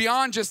 It's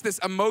beyond just this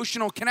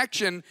emotional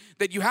connection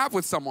that you have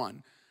with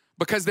someone.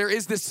 Because there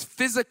is this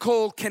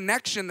physical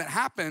connection that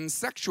happens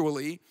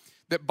sexually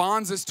that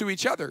bonds us to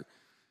each other.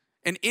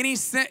 And any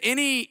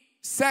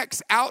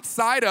sex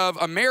outside of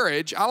a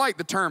marriage, I like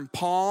the term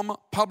PALM,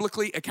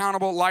 publicly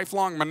accountable,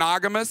 lifelong,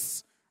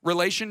 monogamous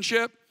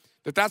relationship,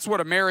 that's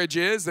what a marriage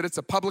is, that it's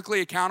a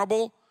publicly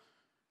accountable.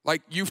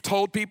 Like, you've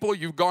told people,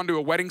 you've gone to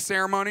a wedding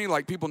ceremony,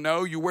 like people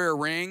know you wear a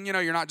ring, you know,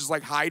 you're not just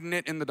like hiding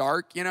it in the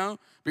dark, you know,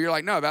 but you're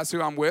like, no, that's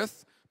who I'm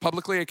with.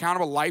 Publicly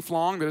accountable,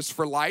 lifelong, that it's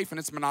for life and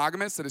it's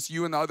monogamous, that it's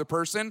you and the other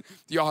person.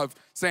 Y'all have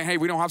saying, hey,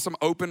 we don't have some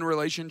open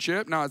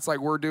relationship. No, it's like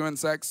we're doing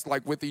sex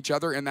like with each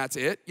other and that's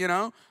it, you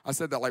know? I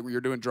said that like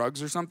you're doing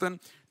drugs or something.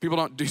 People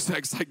don't do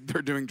sex like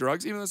they're doing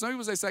drugs, even though some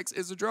people say sex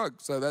is a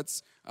drug. So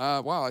that's,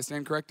 wow, I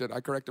stand corrected.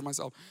 I corrected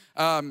myself.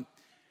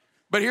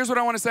 But here's what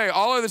I want to say.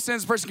 All other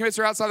sins a person commits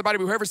are outside the body,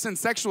 but whoever sins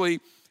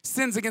sexually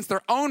sins against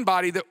their own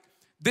body, that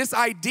this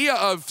idea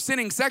of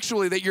sinning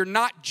sexually, that you're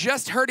not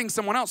just hurting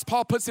someone else,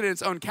 Paul puts it in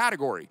its own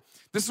category.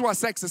 This is why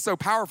sex is so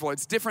powerful.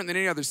 It's different than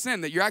any other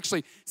sin, that you're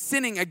actually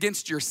sinning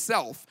against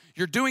yourself.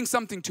 You're doing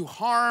something to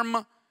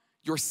harm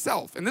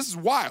yourself. And this is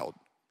wild.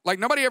 Like,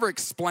 nobody ever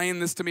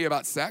explained this to me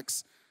about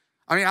sex.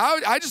 I mean,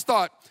 I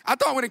thought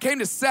when it came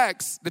to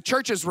sex, the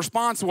church's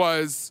response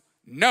was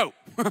no.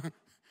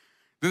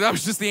 That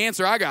was just the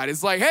answer I got.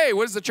 It's like, hey,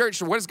 what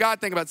does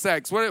God think about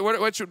sex?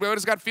 What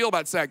does God feel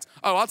about sex?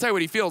 Oh, I'll tell you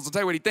what he feels. I'll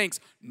tell you what he thinks.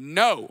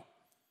 No.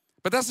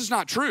 But that's just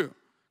not true.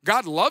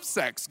 God loves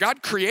sex.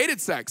 God created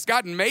sex.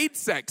 God made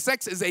sex.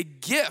 Sex is a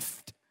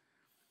gift.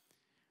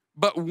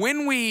 But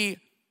when we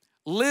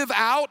live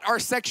out our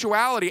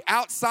sexuality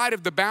outside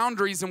of the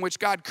boundaries in which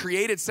God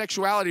created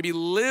sexuality to be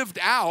lived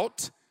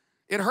out,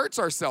 it hurts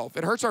ourselves.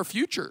 It hurts our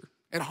future.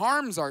 It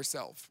harms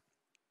ourselves.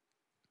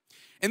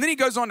 And then he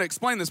goes on to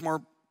explain this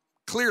more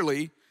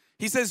clearly.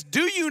 He says,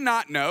 do you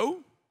not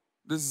know?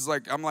 This is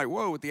like, I'm like,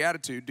 whoa, with the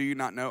attitude, do you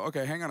not know?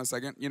 Okay, hang on a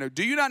second.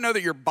 Do you not know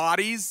that your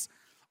bodies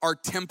are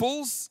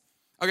temples?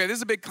 Okay, this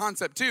is a big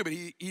concept too, but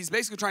he's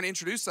basically trying to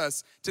introduce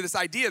us to this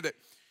idea that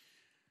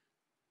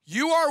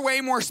you are way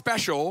more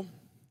special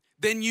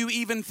than you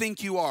even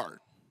think you are.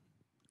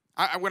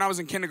 When I was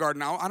in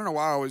kindergarten, I don't know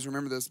why I always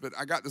remember this, but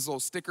I got this little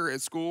sticker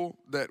at school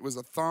that was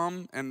a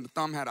thumb, and the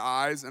thumb had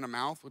eyes and a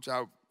mouth, which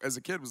I, as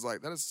a kid, was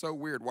like, that is so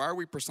weird. Why are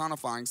we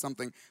personifying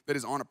something that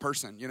is on a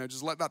person?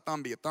 Just let that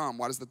thumb be a thumb.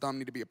 Why does the thumb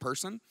need to be a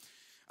person?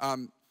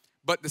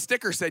 But the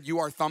sticker said, you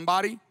are thumb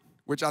body,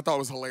 which I thought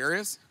was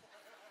hilarious.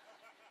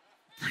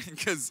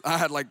 Because I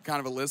had like kind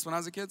of a list when I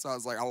was a kid, so I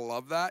was like, I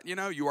love that,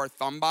 you are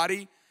thumb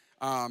body.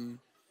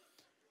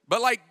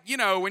 But like,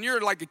 when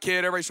you're like a kid,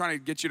 everybody's trying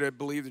to get you to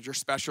believe that you're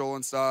special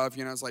and stuff,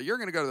 it's like, you're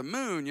going to go to the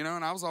moon,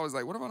 and I was always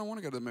like, what if I don't want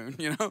to go to the moon,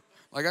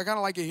 Like, I kind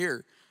of like it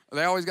here.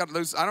 They always got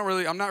those,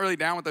 I'm not really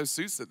down with those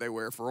suits that they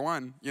wear, for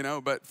one,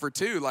 but for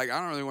two, like, I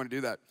don't really want to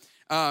do that.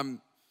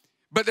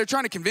 But they're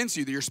trying to convince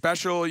you that you're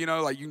special,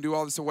 like you can do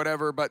all this or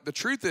whatever. But the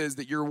truth is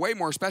that you're way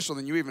more special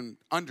than you even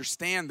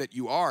understand that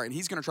you are. And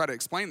he's going to try to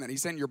explain that.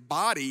 He's saying your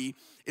body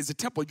is a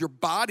temple. Your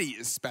body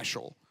is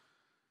special.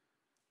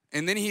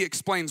 And then he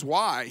explains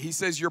why. He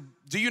says,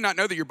 do you not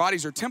know that your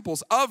bodies are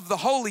temples of the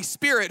Holy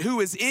Spirit who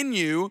is in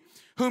you,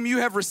 whom you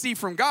have received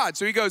from God?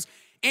 So he goes,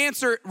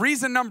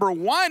 reason number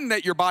one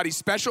that your body's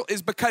special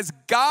is because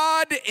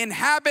God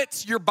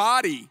inhabits your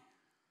body.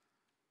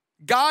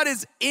 God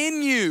is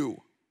in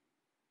you.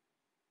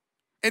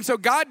 And so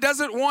God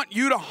doesn't want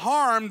you to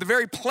harm the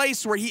very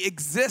place where he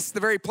exists, the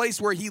very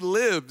place where he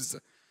lives.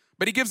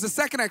 But he gives the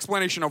second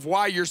explanation of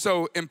why you're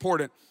so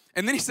important.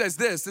 And then he says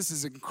this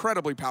is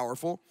incredibly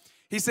powerful.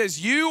 He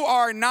says, you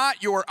are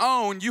not your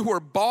own. You were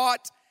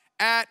bought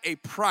at a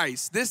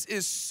price. This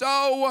is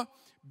so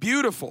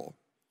beautiful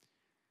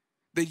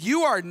that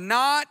you are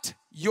not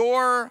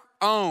your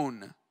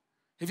own.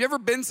 Have you ever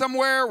been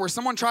somewhere where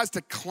someone tries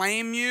to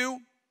claim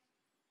you?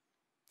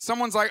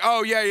 Someone's like,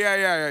 oh,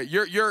 yeah,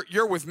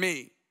 you're with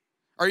me.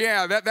 Or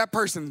yeah, that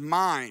person's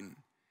mine.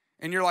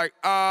 And you're like,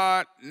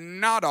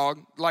 nah,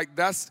 dog. Like,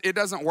 it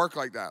doesn't work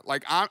like that.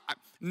 Like,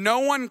 no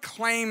one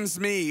claims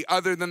me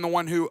other than the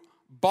one who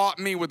bought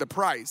me with a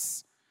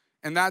price.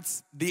 And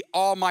that's the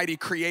Almighty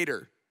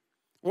Creator.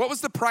 What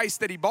was the price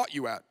that he bought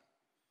you at?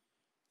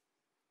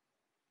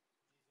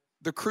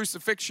 The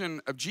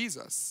crucifixion of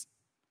Jesus.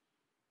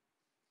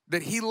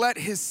 That he allowed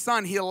his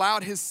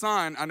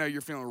son, I know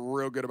you're feeling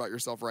real good about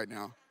yourself right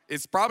now.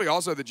 It's probably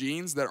also the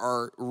genes that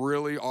are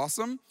really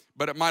awesome,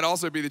 but it might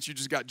also be that you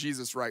just got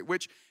Jesus right,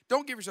 which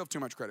don't give yourself too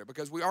much credit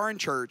because we are in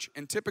church,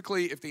 and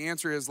typically if the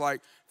answer is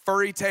like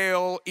furry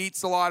tail,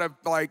 eats a lot of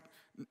like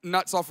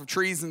nuts off of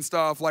trees and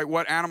stuff, like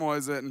what animal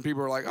is it? And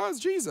people are like, oh,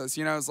 it's Jesus.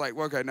 It's like,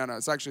 well, okay, no,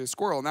 it's actually a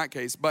squirrel in that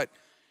case, but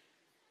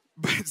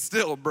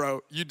still, bro,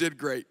 you did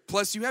great.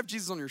 Plus you have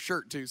Jesus on your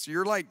shirt too, so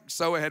you're like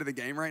so ahead of the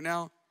game right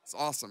now. It's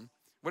awesome.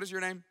 What is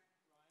your name?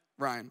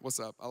 Ryan, what's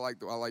up? I like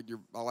the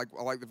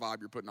vibe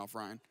you're putting off,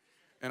 Ryan.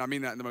 And I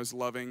mean that in the most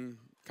loving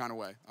kind of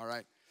way, all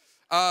right?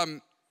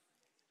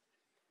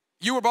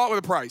 You were bought with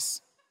a price.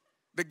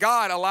 That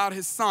God allowed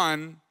his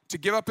son to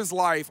give up his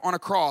life on a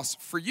cross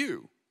for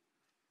you.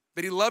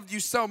 That he loved you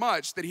so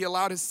much that he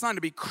allowed his son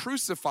to be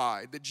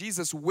crucified. That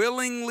Jesus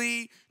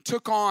willingly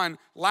took on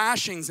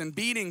lashings and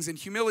beatings and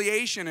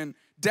humiliation and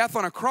death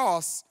on a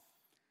cross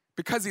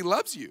because he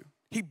loves you.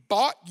 He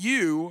bought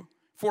you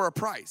for a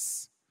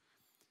price.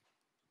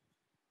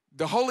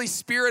 The Holy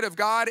Spirit of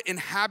God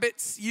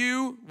inhabits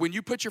you. When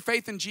you put your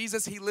faith in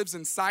Jesus, he lives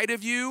inside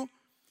of you,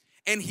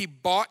 and he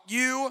bought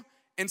you.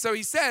 And so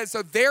he says,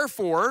 so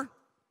therefore,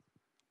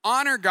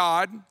 honor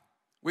God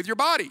with your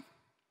body.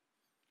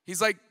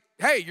 He's like,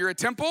 hey, you're a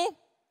temple.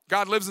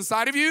 God lives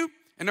inside of you.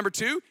 And number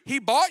two, he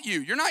bought you.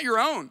 You're not your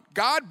own.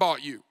 God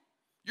bought you.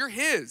 You're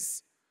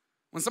his.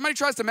 When somebody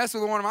tries to mess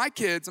with one of my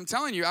kids, I'm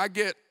telling you, I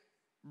get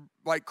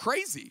like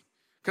crazy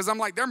because I'm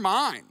like, they're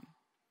mine.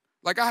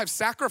 Like I have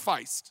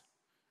sacrificed.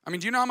 I mean,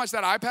 do you know how much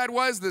that iPad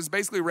was that's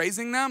basically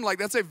raising them? Like,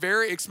 that's a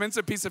very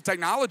expensive piece of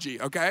technology,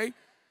 okay?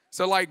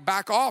 So, like,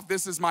 back off.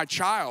 This is my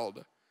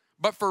child.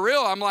 But for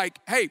real, I'm like,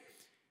 hey,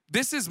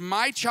 this is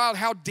my child.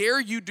 How dare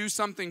you do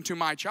something to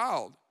my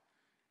child?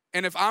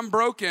 And if I'm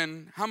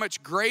broken, how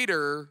much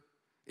greater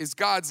is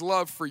God's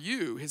love for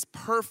you, his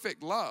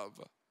perfect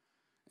love?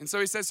 And so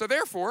he says, so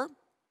therefore,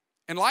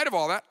 in light of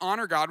all that,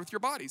 honor God with your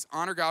bodies.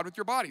 Honor God with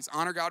your bodies.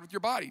 Honor God with your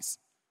bodies.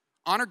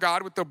 Honor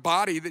God with the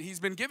body that he's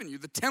been given you,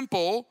 the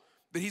temple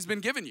that he's been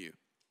given you.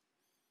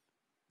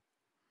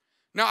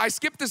 Now, I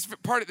skipped this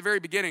part at the very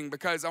beginning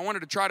because I wanted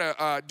to try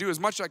to do as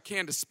much as I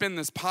can to spin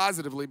this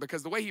positively,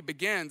 because the way he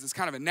begins is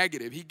kind of a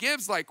negative. He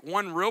gives like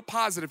one real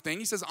positive thing.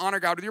 He says, honor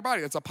God with your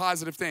body. That's a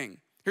positive thing.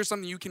 Here's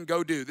something you can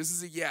go do. This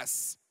is a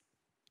yes.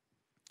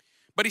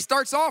 But he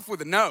starts off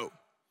with a no.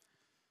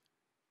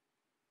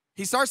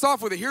 He starts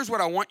off with a, here's what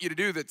I want you to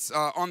do that's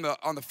on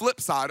the flip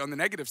side, on the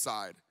negative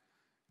side.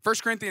 1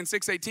 Corinthians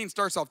 6:18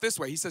 starts off this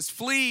way. He says,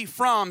 flee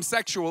from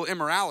sexual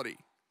immorality.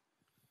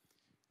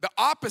 The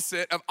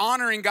opposite of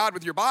honoring God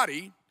with your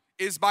body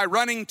is by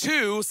running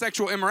to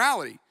sexual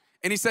immorality.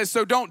 And he says,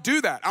 so don't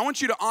do that. I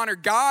want you to honor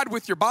God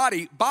with your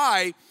body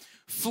by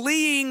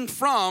fleeing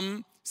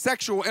from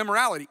sexual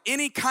immorality,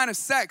 any kind of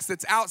sex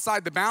that's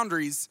outside the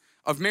boundaries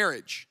of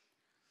marriage.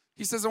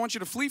 He says, I want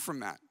you to flee from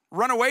that.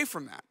 Run away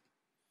from that.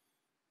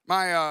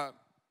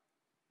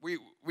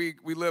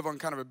 We live on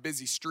kind of a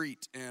busy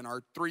street, and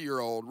our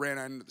 3-year-old ran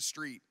out into the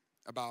street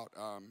about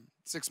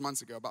 6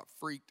 months ago, about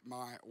freaked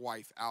my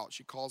wife out.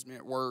 She calls me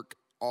at work,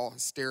 all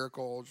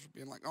hysterical, just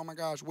being like, oh my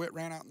gosh, Whit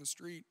ran out in the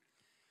street.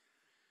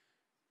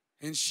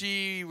 And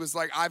she was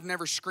like, I've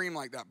never screamed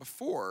like that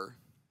before,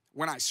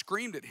 when I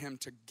screamed at him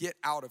to get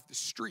out of the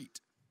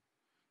street.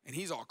 And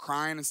he's all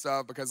crying and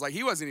stuff because like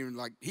he wasn't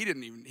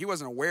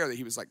aware that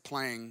he was like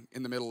playing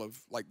in the middle of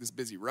like this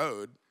busy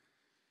road.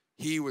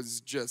 He was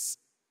just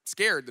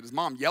scared that his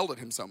mom yelled at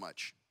him so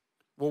much.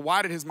 Well,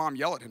 why did his mom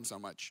yell at him so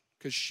much?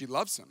 Because she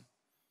loves him.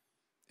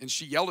 And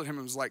she yelled at him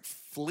and was like,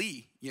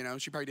 flee. You know,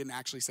 she probably didn't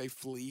actually say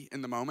flee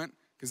in the moment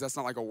because that's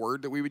not like a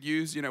word that we would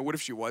use. You know, what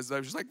if she was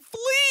though? She's like,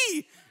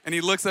 flee. And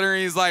he looks at her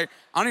and he's like,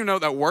 I don't even know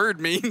what that word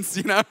means,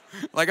 you know?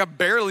 Like I'm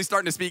barely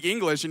starting to speak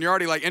English and you're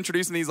already like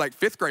introducing these like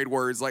 5th grade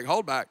words, like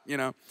hold back, you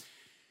know?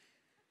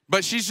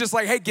 But she's just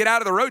like, hey, get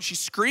out of the road. She's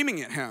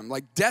screaming at him,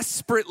 like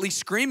desperately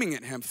screaming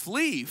at him.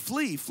 Flee,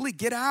 flee, flee,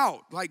 get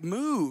out, like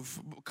move,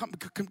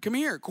 come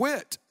here,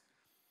 quit.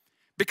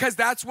 Because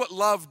that's what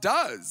love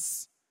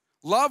does.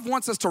 Love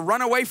wants us to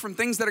run away from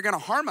things that are going to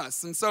harm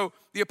us. And so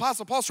the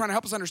Apostle Paul's trying to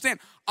help us understand,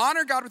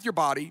 honor God with your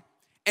body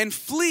and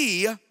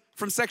flee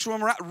from sexual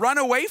immorality. Run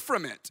away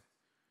from it.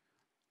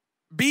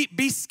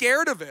 Be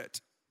scared of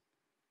it.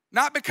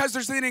 Not because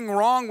there's anything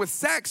wrong with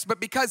sex, but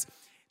because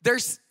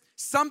there's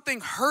something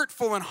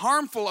hurtful and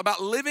harmful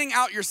about living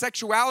out your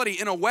sexuality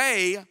in a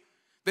way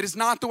that is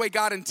not the way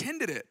God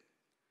intended it.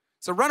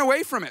 So run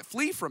away from it.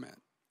 Flee from it.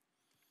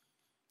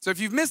 So if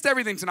you've missed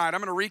everything tonight,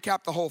 I'm going to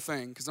recap the whole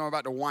thing because I'm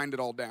about to wind it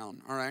all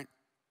down, all right?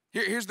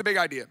 Here's the big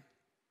idea.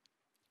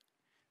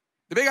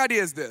 The big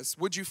idea is this.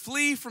 Would you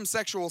flee from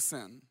sexual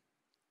sin?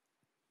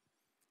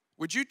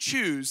 Would you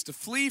choose to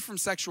flee from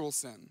sexual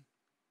sin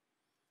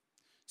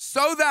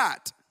so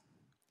that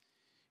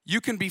you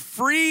can be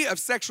free of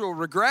sexual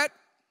regret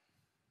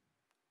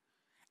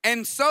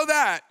and so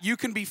that you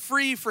can be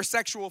free for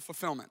sexual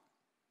fulfillment?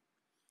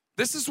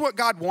 This is what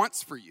God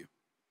wants for you.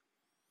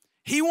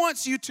 He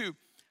wants you to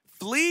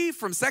flee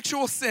from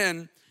sexual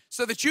sin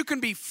so that you can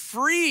be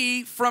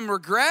free from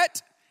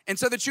regret and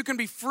so that you can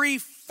be free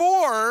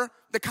for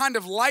the kind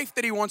of life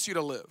that he wants you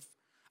to live.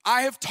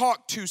 I have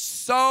talked to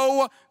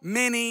so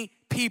many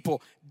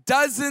people,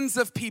 dozens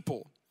of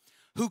people,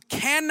 who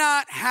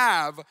cannot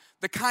have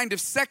the kind of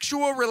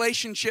sexual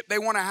relationship they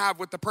want to have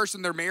with the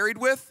person they're married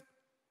with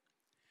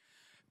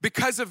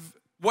because of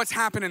what's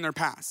happened in their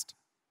past.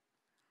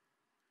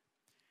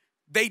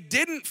 They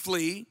didn't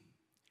flee,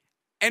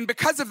 and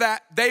because of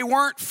that, they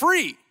weren't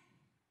free.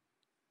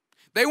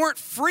 They weren't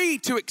free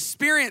to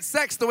experience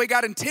sex the way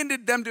God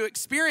intended them to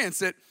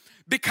experience it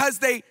because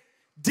they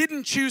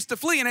didn't choose to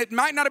flee. And it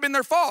might not have been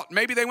their fault.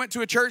 Maybe they went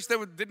to a church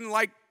that didn't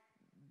like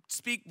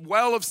speak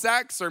well of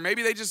sex, or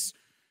maybe they just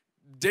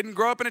didn't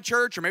grow up in a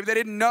church, or maybe they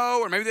didn't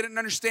know, or maybe they didn't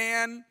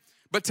understand.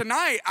 But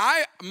tonight,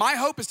 my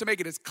hope is to make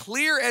it as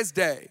clear as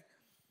day.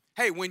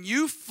 Hey, when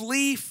you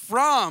flee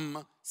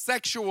from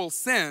sexual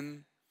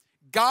sin,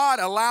 God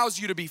allows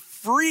you to be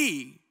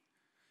free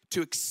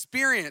to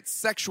experience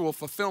sexual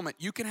fulfillment.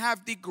 You can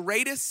have the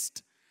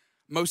greatest,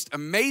 most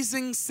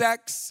amazing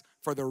sex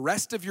for the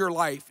rest of your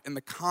life in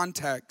the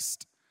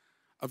context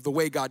of the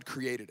way God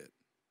created it.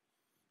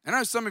 I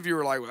know some of you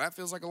are like, well, that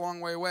feels like a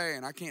long way away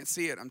and I can't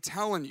see it. I'm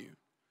telling you,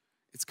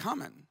 it's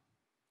coming.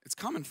 It's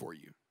coming for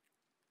you.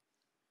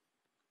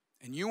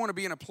 And you want to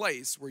be in a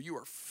place where you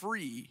are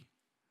free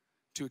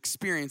to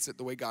experience it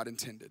the way God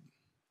intended.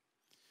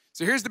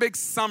 So here's the big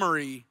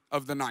summary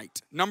of the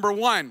night. Number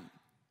 1,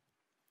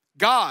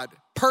 God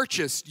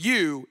purchased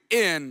you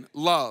in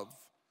love.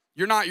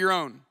 You're not your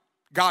own.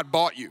 God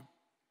bought you.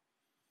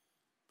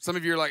 Some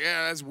of you are like,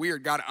 yeah, that's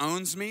weird. God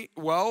owns me.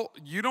 Well,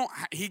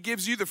 he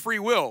gives you the free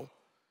will.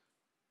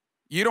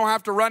 You don't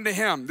have to run to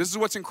him. This is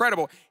what's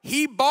incredible.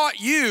 He bought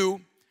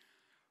you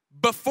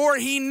before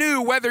he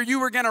knew whether you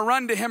were going to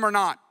run to him or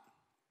not.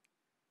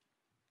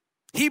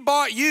 He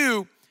bought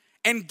you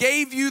and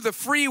gave you the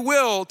free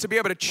will to be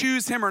able to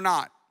choose him or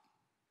not.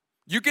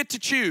 You get to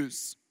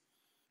choose.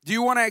 Do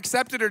you want to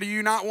accept it or do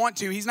you not want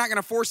to? He's not going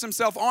to force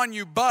himself on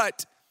you,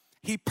 but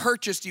he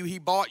purchased you. He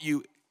bought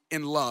you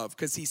in love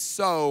because he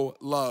so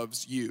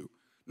loves you.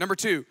 Number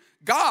 2,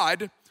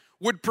 God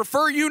would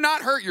prefer you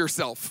not hurt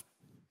yourself.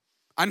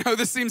 I know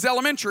this seems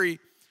elementary,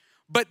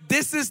 but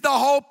this is the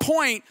whole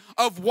point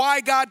of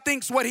why God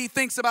thinks what he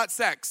thinks about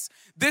sex.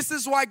 This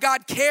is why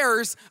God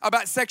cares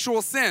about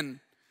sexual sin.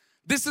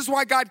 This is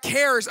why God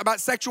cares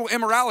about sexual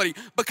immorality,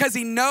 because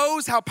he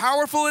knows how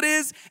powerful it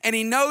is and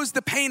he knows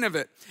the pain of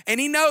it. And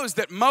he knows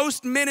that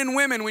most men and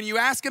women, when you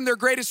ask them their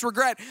greatest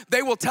regret,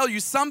 they will tell you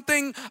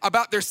something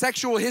about their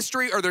sexual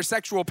history or their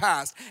sexual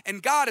past.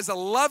 And God is a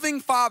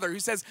loving father who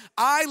says,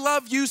 I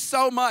love you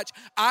so much.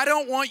 I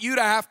don't want you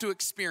to have to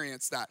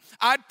experience that.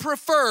 I'd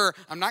prefer,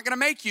 I'm not going to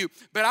make you,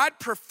 but I'd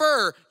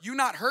prefer you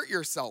not hurt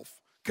yourself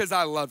because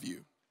I love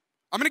you.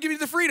 I'm going to give you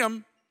the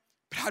freedom,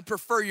 but I'd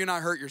prefer you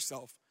not hurt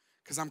yourself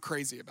because I'm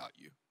crazy about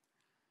you.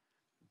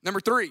 Number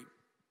 3,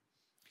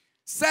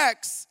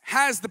 sex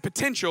has the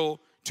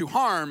potential to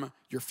harm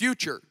your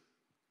future.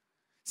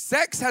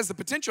 Sex has the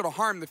potential to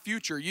harm the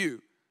future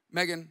you.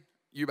 Megan,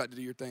 you about to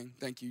do your thing.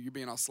 Thank you. You're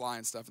being all sly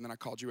and stuff, and then I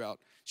called you out.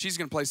 She's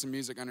going to play some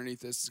music underneath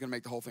this. It's going to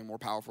make the whole thing more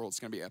powerful. It's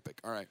going to be epic.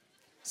 All right.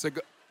 So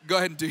go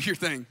ahead and do your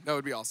thing. That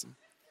would be awesome.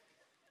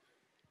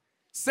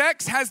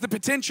 Sex has the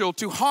potential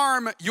to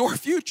harm your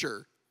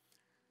future.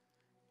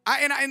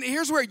 And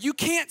here's where you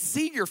can't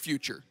see your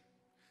future.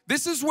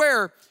 This is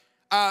where,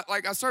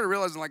 I started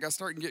realizing, I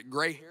started to get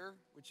gray hair,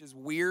 which is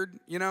weird.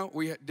 You know,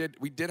 we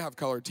did have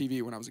color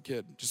TV when I was a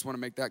kid. Just want to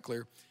make that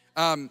clear.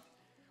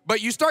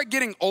 But you start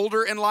getting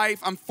older in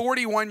life. I'm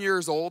 41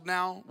 years old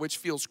now, which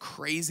feels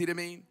crazy to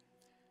me.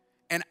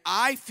 And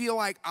I feel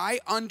like I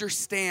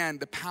understand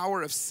the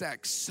power of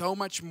sex so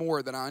much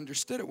more than I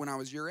understood it when I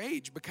was your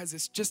age, because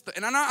it's just,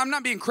 and I'm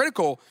not being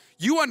critical.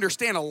 You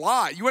understand a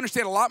lot. You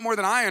understand a lot more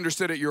than I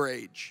understood at your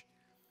age.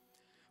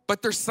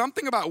 But there's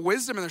something about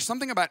wisdom and there's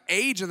something about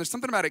age and there's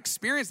something about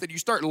experience that you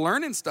start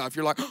learning stuff.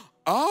 You're like,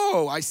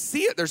 oh, I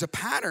see it. There's a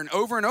pattern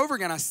over and over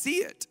again. I see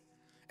it.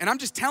 And I'm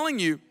just telling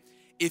you,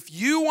 if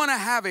you want to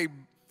have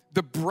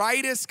the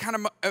brightest kind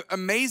of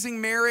amazing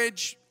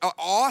marriage, an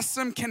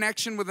awesome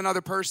connection with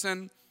another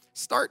person,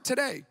 start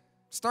today.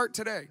 Start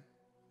today.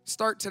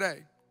 Start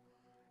today.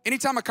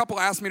 Anytime a couple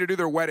asks me to do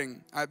their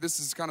wedding, this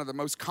is kind of the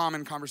most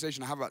common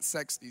conversation I have about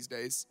sex these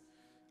days.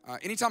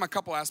 Anytime a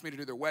couple asks me to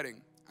do their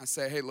wedding, I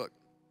say, hey, look,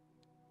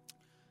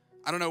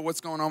 I don't know what's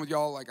going on with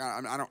y'all.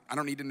 I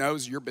don't need to know.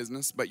 It's your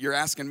business. But you're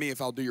asking me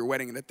if I'll do your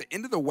wedding. And at the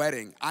end of the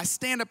wedding, I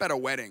stand up at a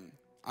wedding.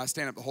 I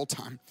stand up the whole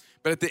time.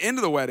 But at the end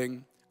of the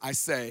wedding, I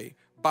say,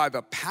 by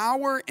the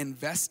power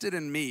invested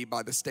in me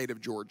by the state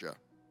of Georgia.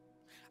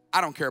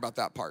 I don't care about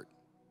that part.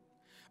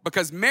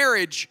 Because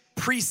marriage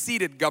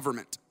preceded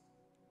government.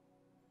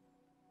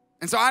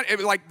 And so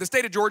the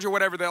state of Georgia,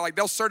 whatever,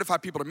 they'll certify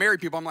people to marry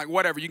people. I'm like,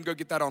 whatever, you can go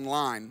get that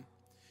online.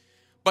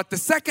 But the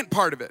second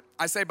part of it,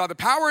 I say, by the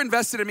power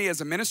invested in me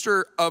as a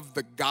minister of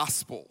the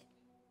gospel,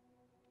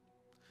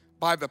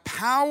 by the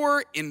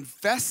power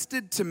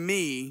invested to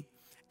me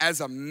as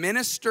a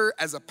minister,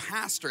 as a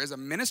pastor, as a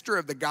minister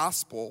of the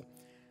gospel,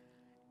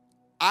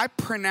 I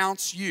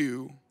pronounce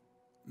you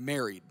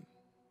married.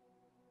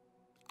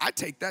 I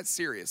take that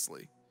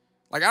seriously.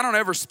 I don't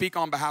ever speak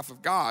on behalf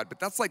of God, but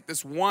that's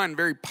this one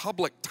very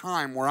public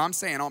time where I'm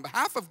saying on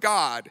behalf of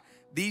God,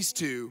 these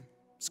two,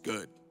 it's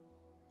good.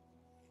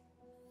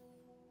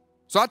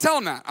 So I tell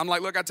them that. I'm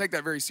like, look, I take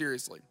that very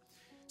seriously.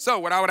 So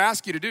what I would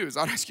ask you to do is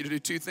I'd ask you to do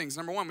 2 things.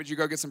 Number 1, would you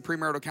go get some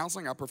premarital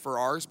counseling? I prefer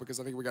ours because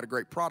I think we got a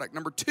great product.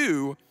 Number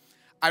 2,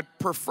 I'd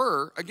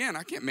prefer, again,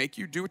 I can't make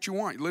you do what you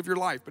want. You live your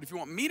life. But if you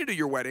want me to do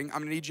your wedding, I'm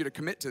going to need you to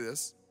commit to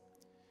this.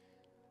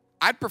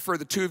 I'd prefer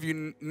the 2 of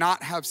you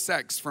not have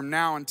sex from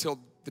now until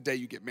the day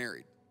you get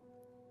married.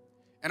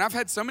 And I've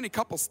had so many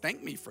couples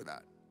thank me for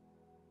that.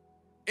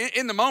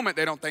 In the moment,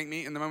 they don't thank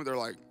me. In the moment, they're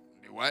like,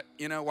 what?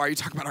 Why are you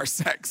talking about our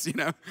sex?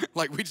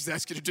 We just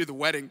asked you to do the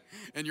wedding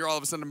and you're all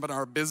of a sudden about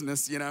our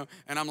business, And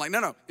I'm like,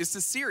 no, this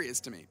is serious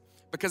to me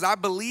because I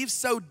believe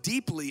so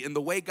deeply in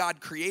the way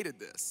God created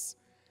this.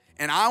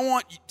 And I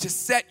want to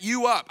set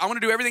you up. I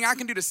want to do everything I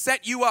can do to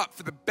set you up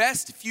for the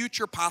best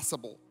future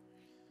possible.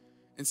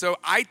 And so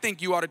I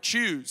think you ought to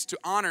choose to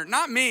honor,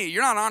 not me.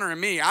 You're not honoring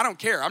me. I don't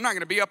care. I'm not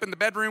going to be up in the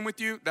bedroom with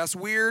you. That's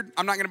weird.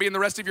 I'm not going to be in the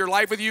rest of your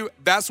life with you.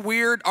 That's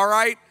weird. All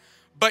right.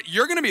 But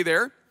you're going to be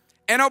there.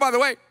 And oh, by the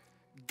way,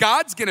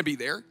 God's going to be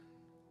there.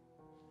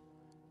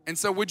 And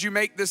so would you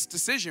make this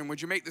decision?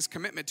 Would you make this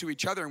commitment to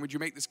each other? And would you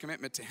make this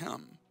commitment to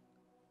him?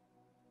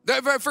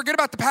 Forget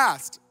about the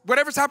past.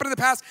 Whatever's happened in the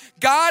past,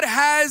 God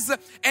has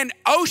an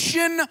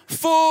ocean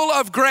full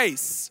of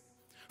grace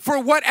for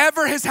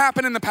whatever has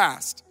happened in the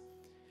past.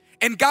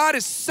 And God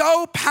is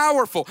so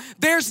powerful.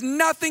 There's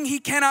nothing he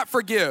cannot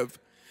forgive.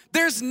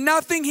 There's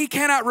nothing he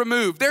cannot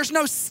remove. There's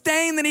no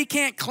stain that he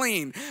can't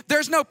clean.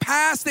 There's no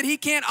past that he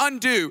can't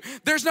undo.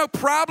 There's no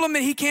problem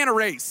that he can't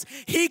erase.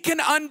 He can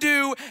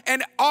undo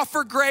and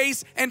offer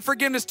grace and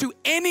forgiveness to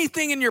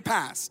anything in your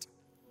past.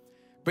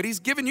 But he's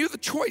given you the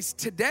choice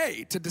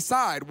today to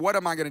decide, what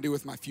am I going to do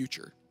with my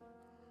future?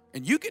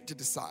 And you get to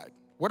decide,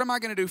 what am I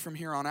going to do from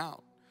here on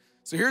out?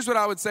 So here's what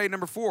I would say,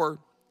 number 4.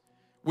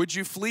 Would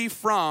you flee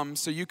from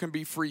so you can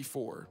be free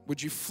for?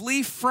 Would you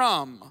flee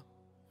from?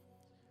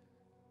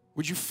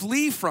 Would you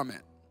flee from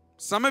it?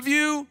 Some of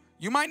you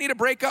might need to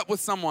break up with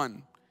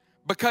someone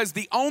because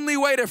the only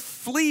way to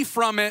flee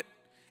from it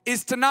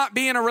is to not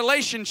be in a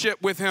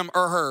relationship with him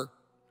or her.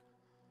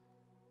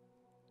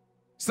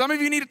 Some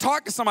of you need to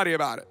talk to somebody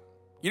about it.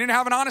 You need to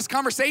have an honest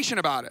conversation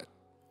about it.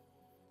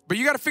 But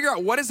you got to figure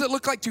out, what does it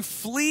look like to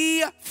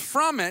flee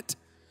from it?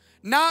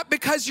 Not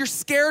because you're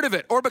scared of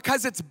it or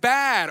because it's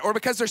bad or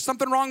because there's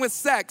something wrong with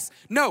sex.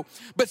 No,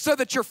 but so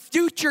that your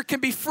future can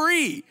be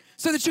free.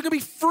 So that you can be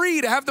free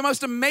to have the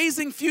most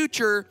amazing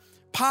future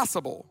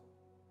possible.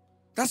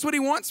 That's what he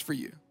wants for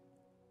you.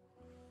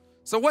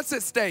 So what's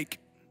at stake?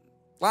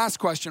 Last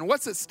question,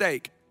 what's at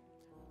stake?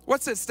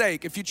 What's at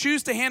stake? If you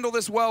choose to handle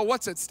this well,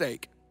 what's at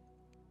stake?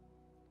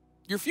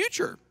 Your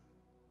future.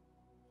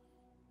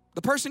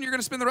 The person you're going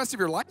to spend the rest of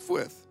your life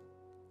with.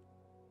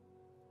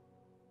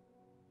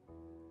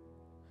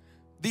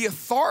 The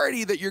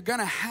authority that you're going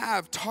to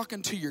have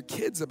talking to your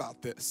kids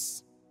about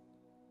this.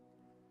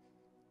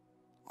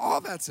 All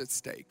that's at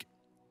stake.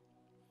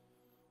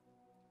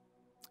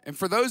 And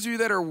for those of you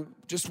that are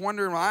just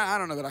wondering, well, I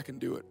don't know that I can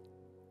do it.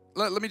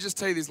 Let me just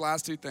tell you these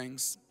last 2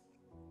 things.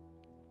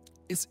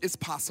 It's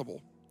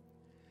possible.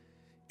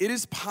 It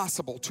is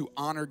possible to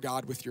honor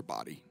God with your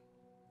body.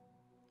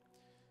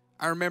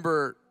 I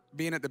remember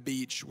being at the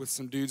beach with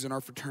some dudes in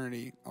our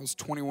fraternity. I was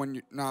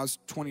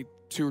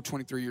 22 or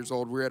 23 years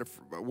old. We were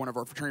at one of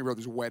our fraternity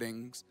brothers'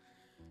 weddings.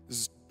 This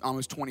is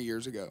almost 20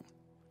 years ago.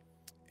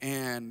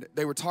 And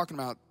they were talking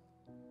about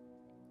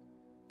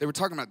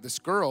this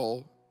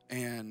girl,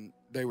 and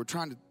they were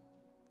trying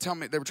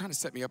to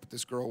set me up with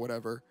this girl,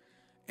 whatever.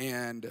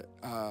 And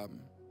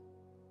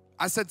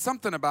I said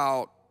something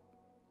about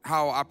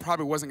how I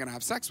probably wasn't going to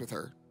have sex with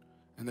her.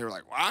 And they were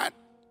like, what?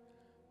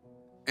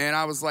 And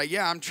I was like,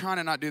 yeah, I'm trying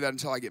to not do that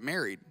until I get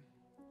married.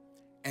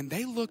 And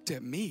they looked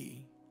at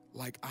me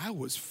like I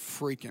was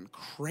freaking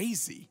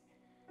crazy.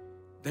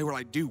 They were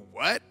like, do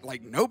what?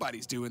 Like,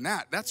 nobody's doing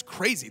that. That's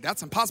crazy.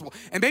 That's impossible.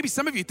 And maybe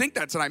some of you think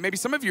that tonight. Maybe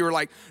some of you are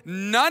like,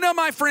 none of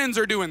my friends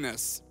are doing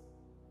this.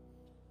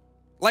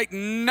 Like,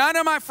 none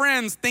of my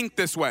friends think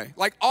this way.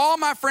 Like, all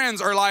my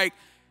friends are like,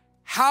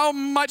 how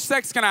much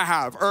sex can I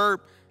have?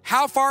 Or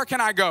how far can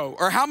I go?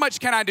 Or how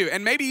much can I do?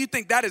 And maybe you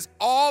think that is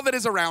all that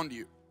is around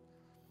you.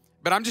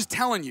 But I'm just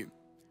telling you,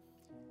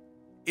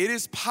 it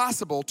is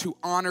possible to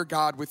honor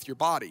God with your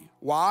body.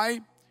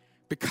 Why?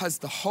 Because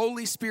the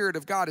Holy Spirit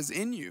of God is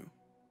in you.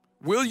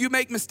 Will you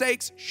make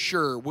mistakes?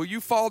 Sure. Will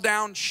you fall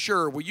down?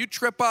 Sure. Will you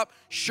trip up?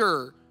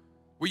 Sure.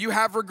 Will you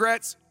have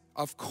regrets?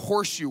 Of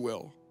course you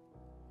will.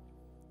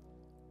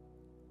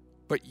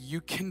 But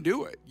you can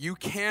do it. You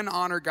can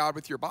honor God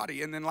with your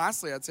body. And then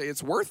lastly, I'd say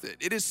it's worth it.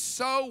 It is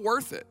so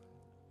worth it.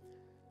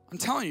 I'm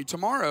telling you,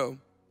 tomorrow,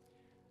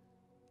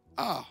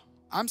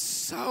 I'm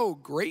so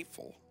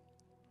grateful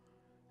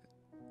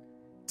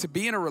to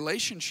be in a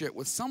relationship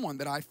with someone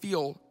that I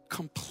feel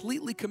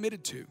completely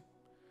committed to,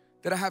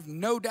 that I have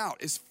no doubt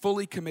is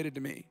fully committed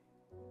to me.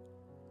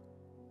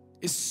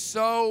 It's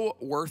so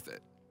worth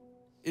it.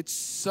 It's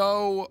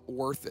so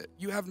worth it.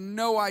 You have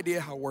no idea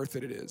how worth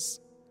it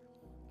is,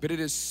 but it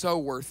is so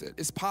worth it.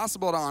 It's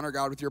possible to honor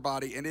God with your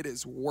body, and it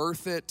is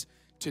worth it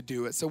to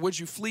do it. So would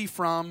you flee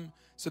from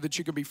so that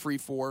you can be free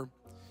for?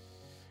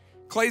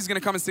 Clay's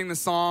going to come and sing this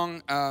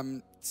song.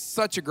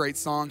 Such a great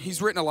song.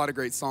 He's written a lot of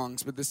great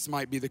songs, but this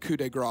might be the coup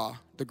de grace,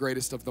 the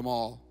greatest of them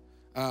all.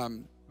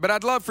 But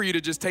I'd love for you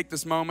to just take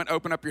this moment,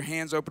 open up your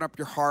hands, open up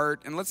your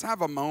heart, and let's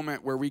have a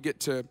moment where we get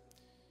to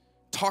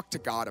talk to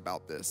God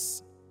about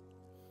this.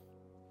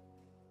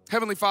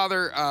 Heavenly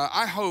Father,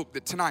 I hope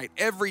that tonight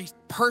every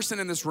person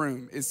in this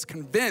room is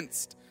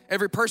convinced,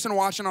 every person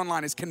watching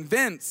online is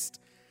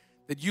convinced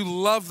that you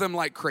love them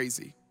like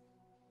crazy.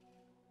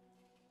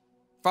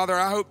 Father,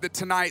 I hope that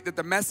tonight that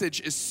the message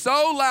is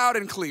so loud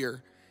and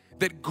clear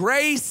that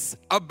grace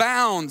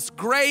abounds,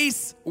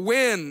 grace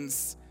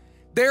wins.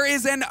 There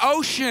is an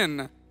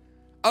ocean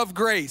of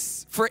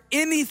grace for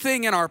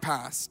anything in our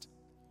past.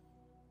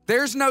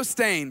 There's no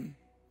stain.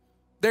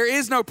 There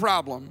is no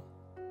problem.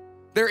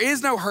 There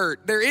is no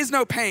hurt. There is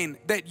no pain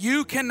that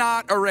you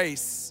cannot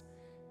erase.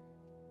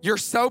 You're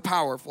so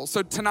powerful.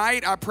 So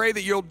tonight, I pray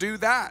that you'll do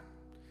that.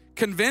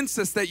 Convince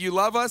us that you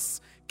love us.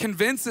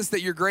 Convince us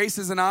that your grace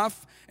is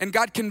enough. And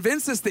God,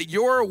 convince us that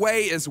your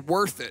way is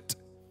worth it.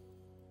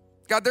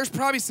 God, there's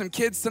probably some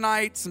kids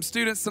tonight, some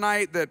students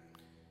tonight that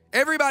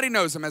everybody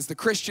knows them as the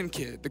Christian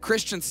kid, the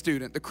Christian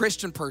student, the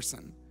Christian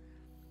person.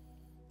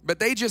 But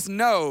they just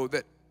know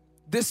that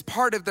this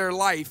part of their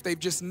life, they've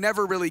just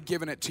never really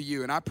given it to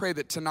you. And I pray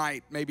that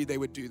tonight, maybe they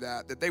would do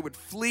that they would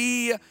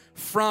flee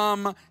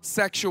from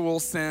sexual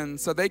sin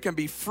so they can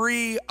be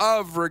free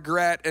of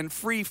regret and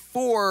free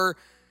for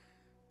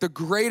the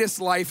greatest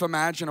life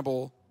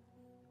imaginable.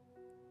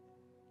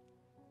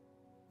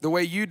 The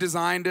way you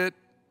designed it,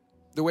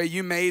 the way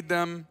you made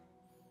them,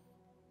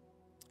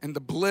 and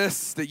the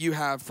bliss that you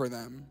have for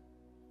them.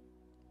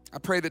 I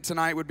pray that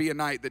tonight would be a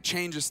night that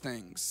changes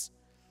things.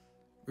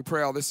 We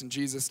pray all this in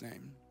Jesus'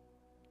 name.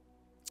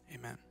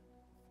 Amen.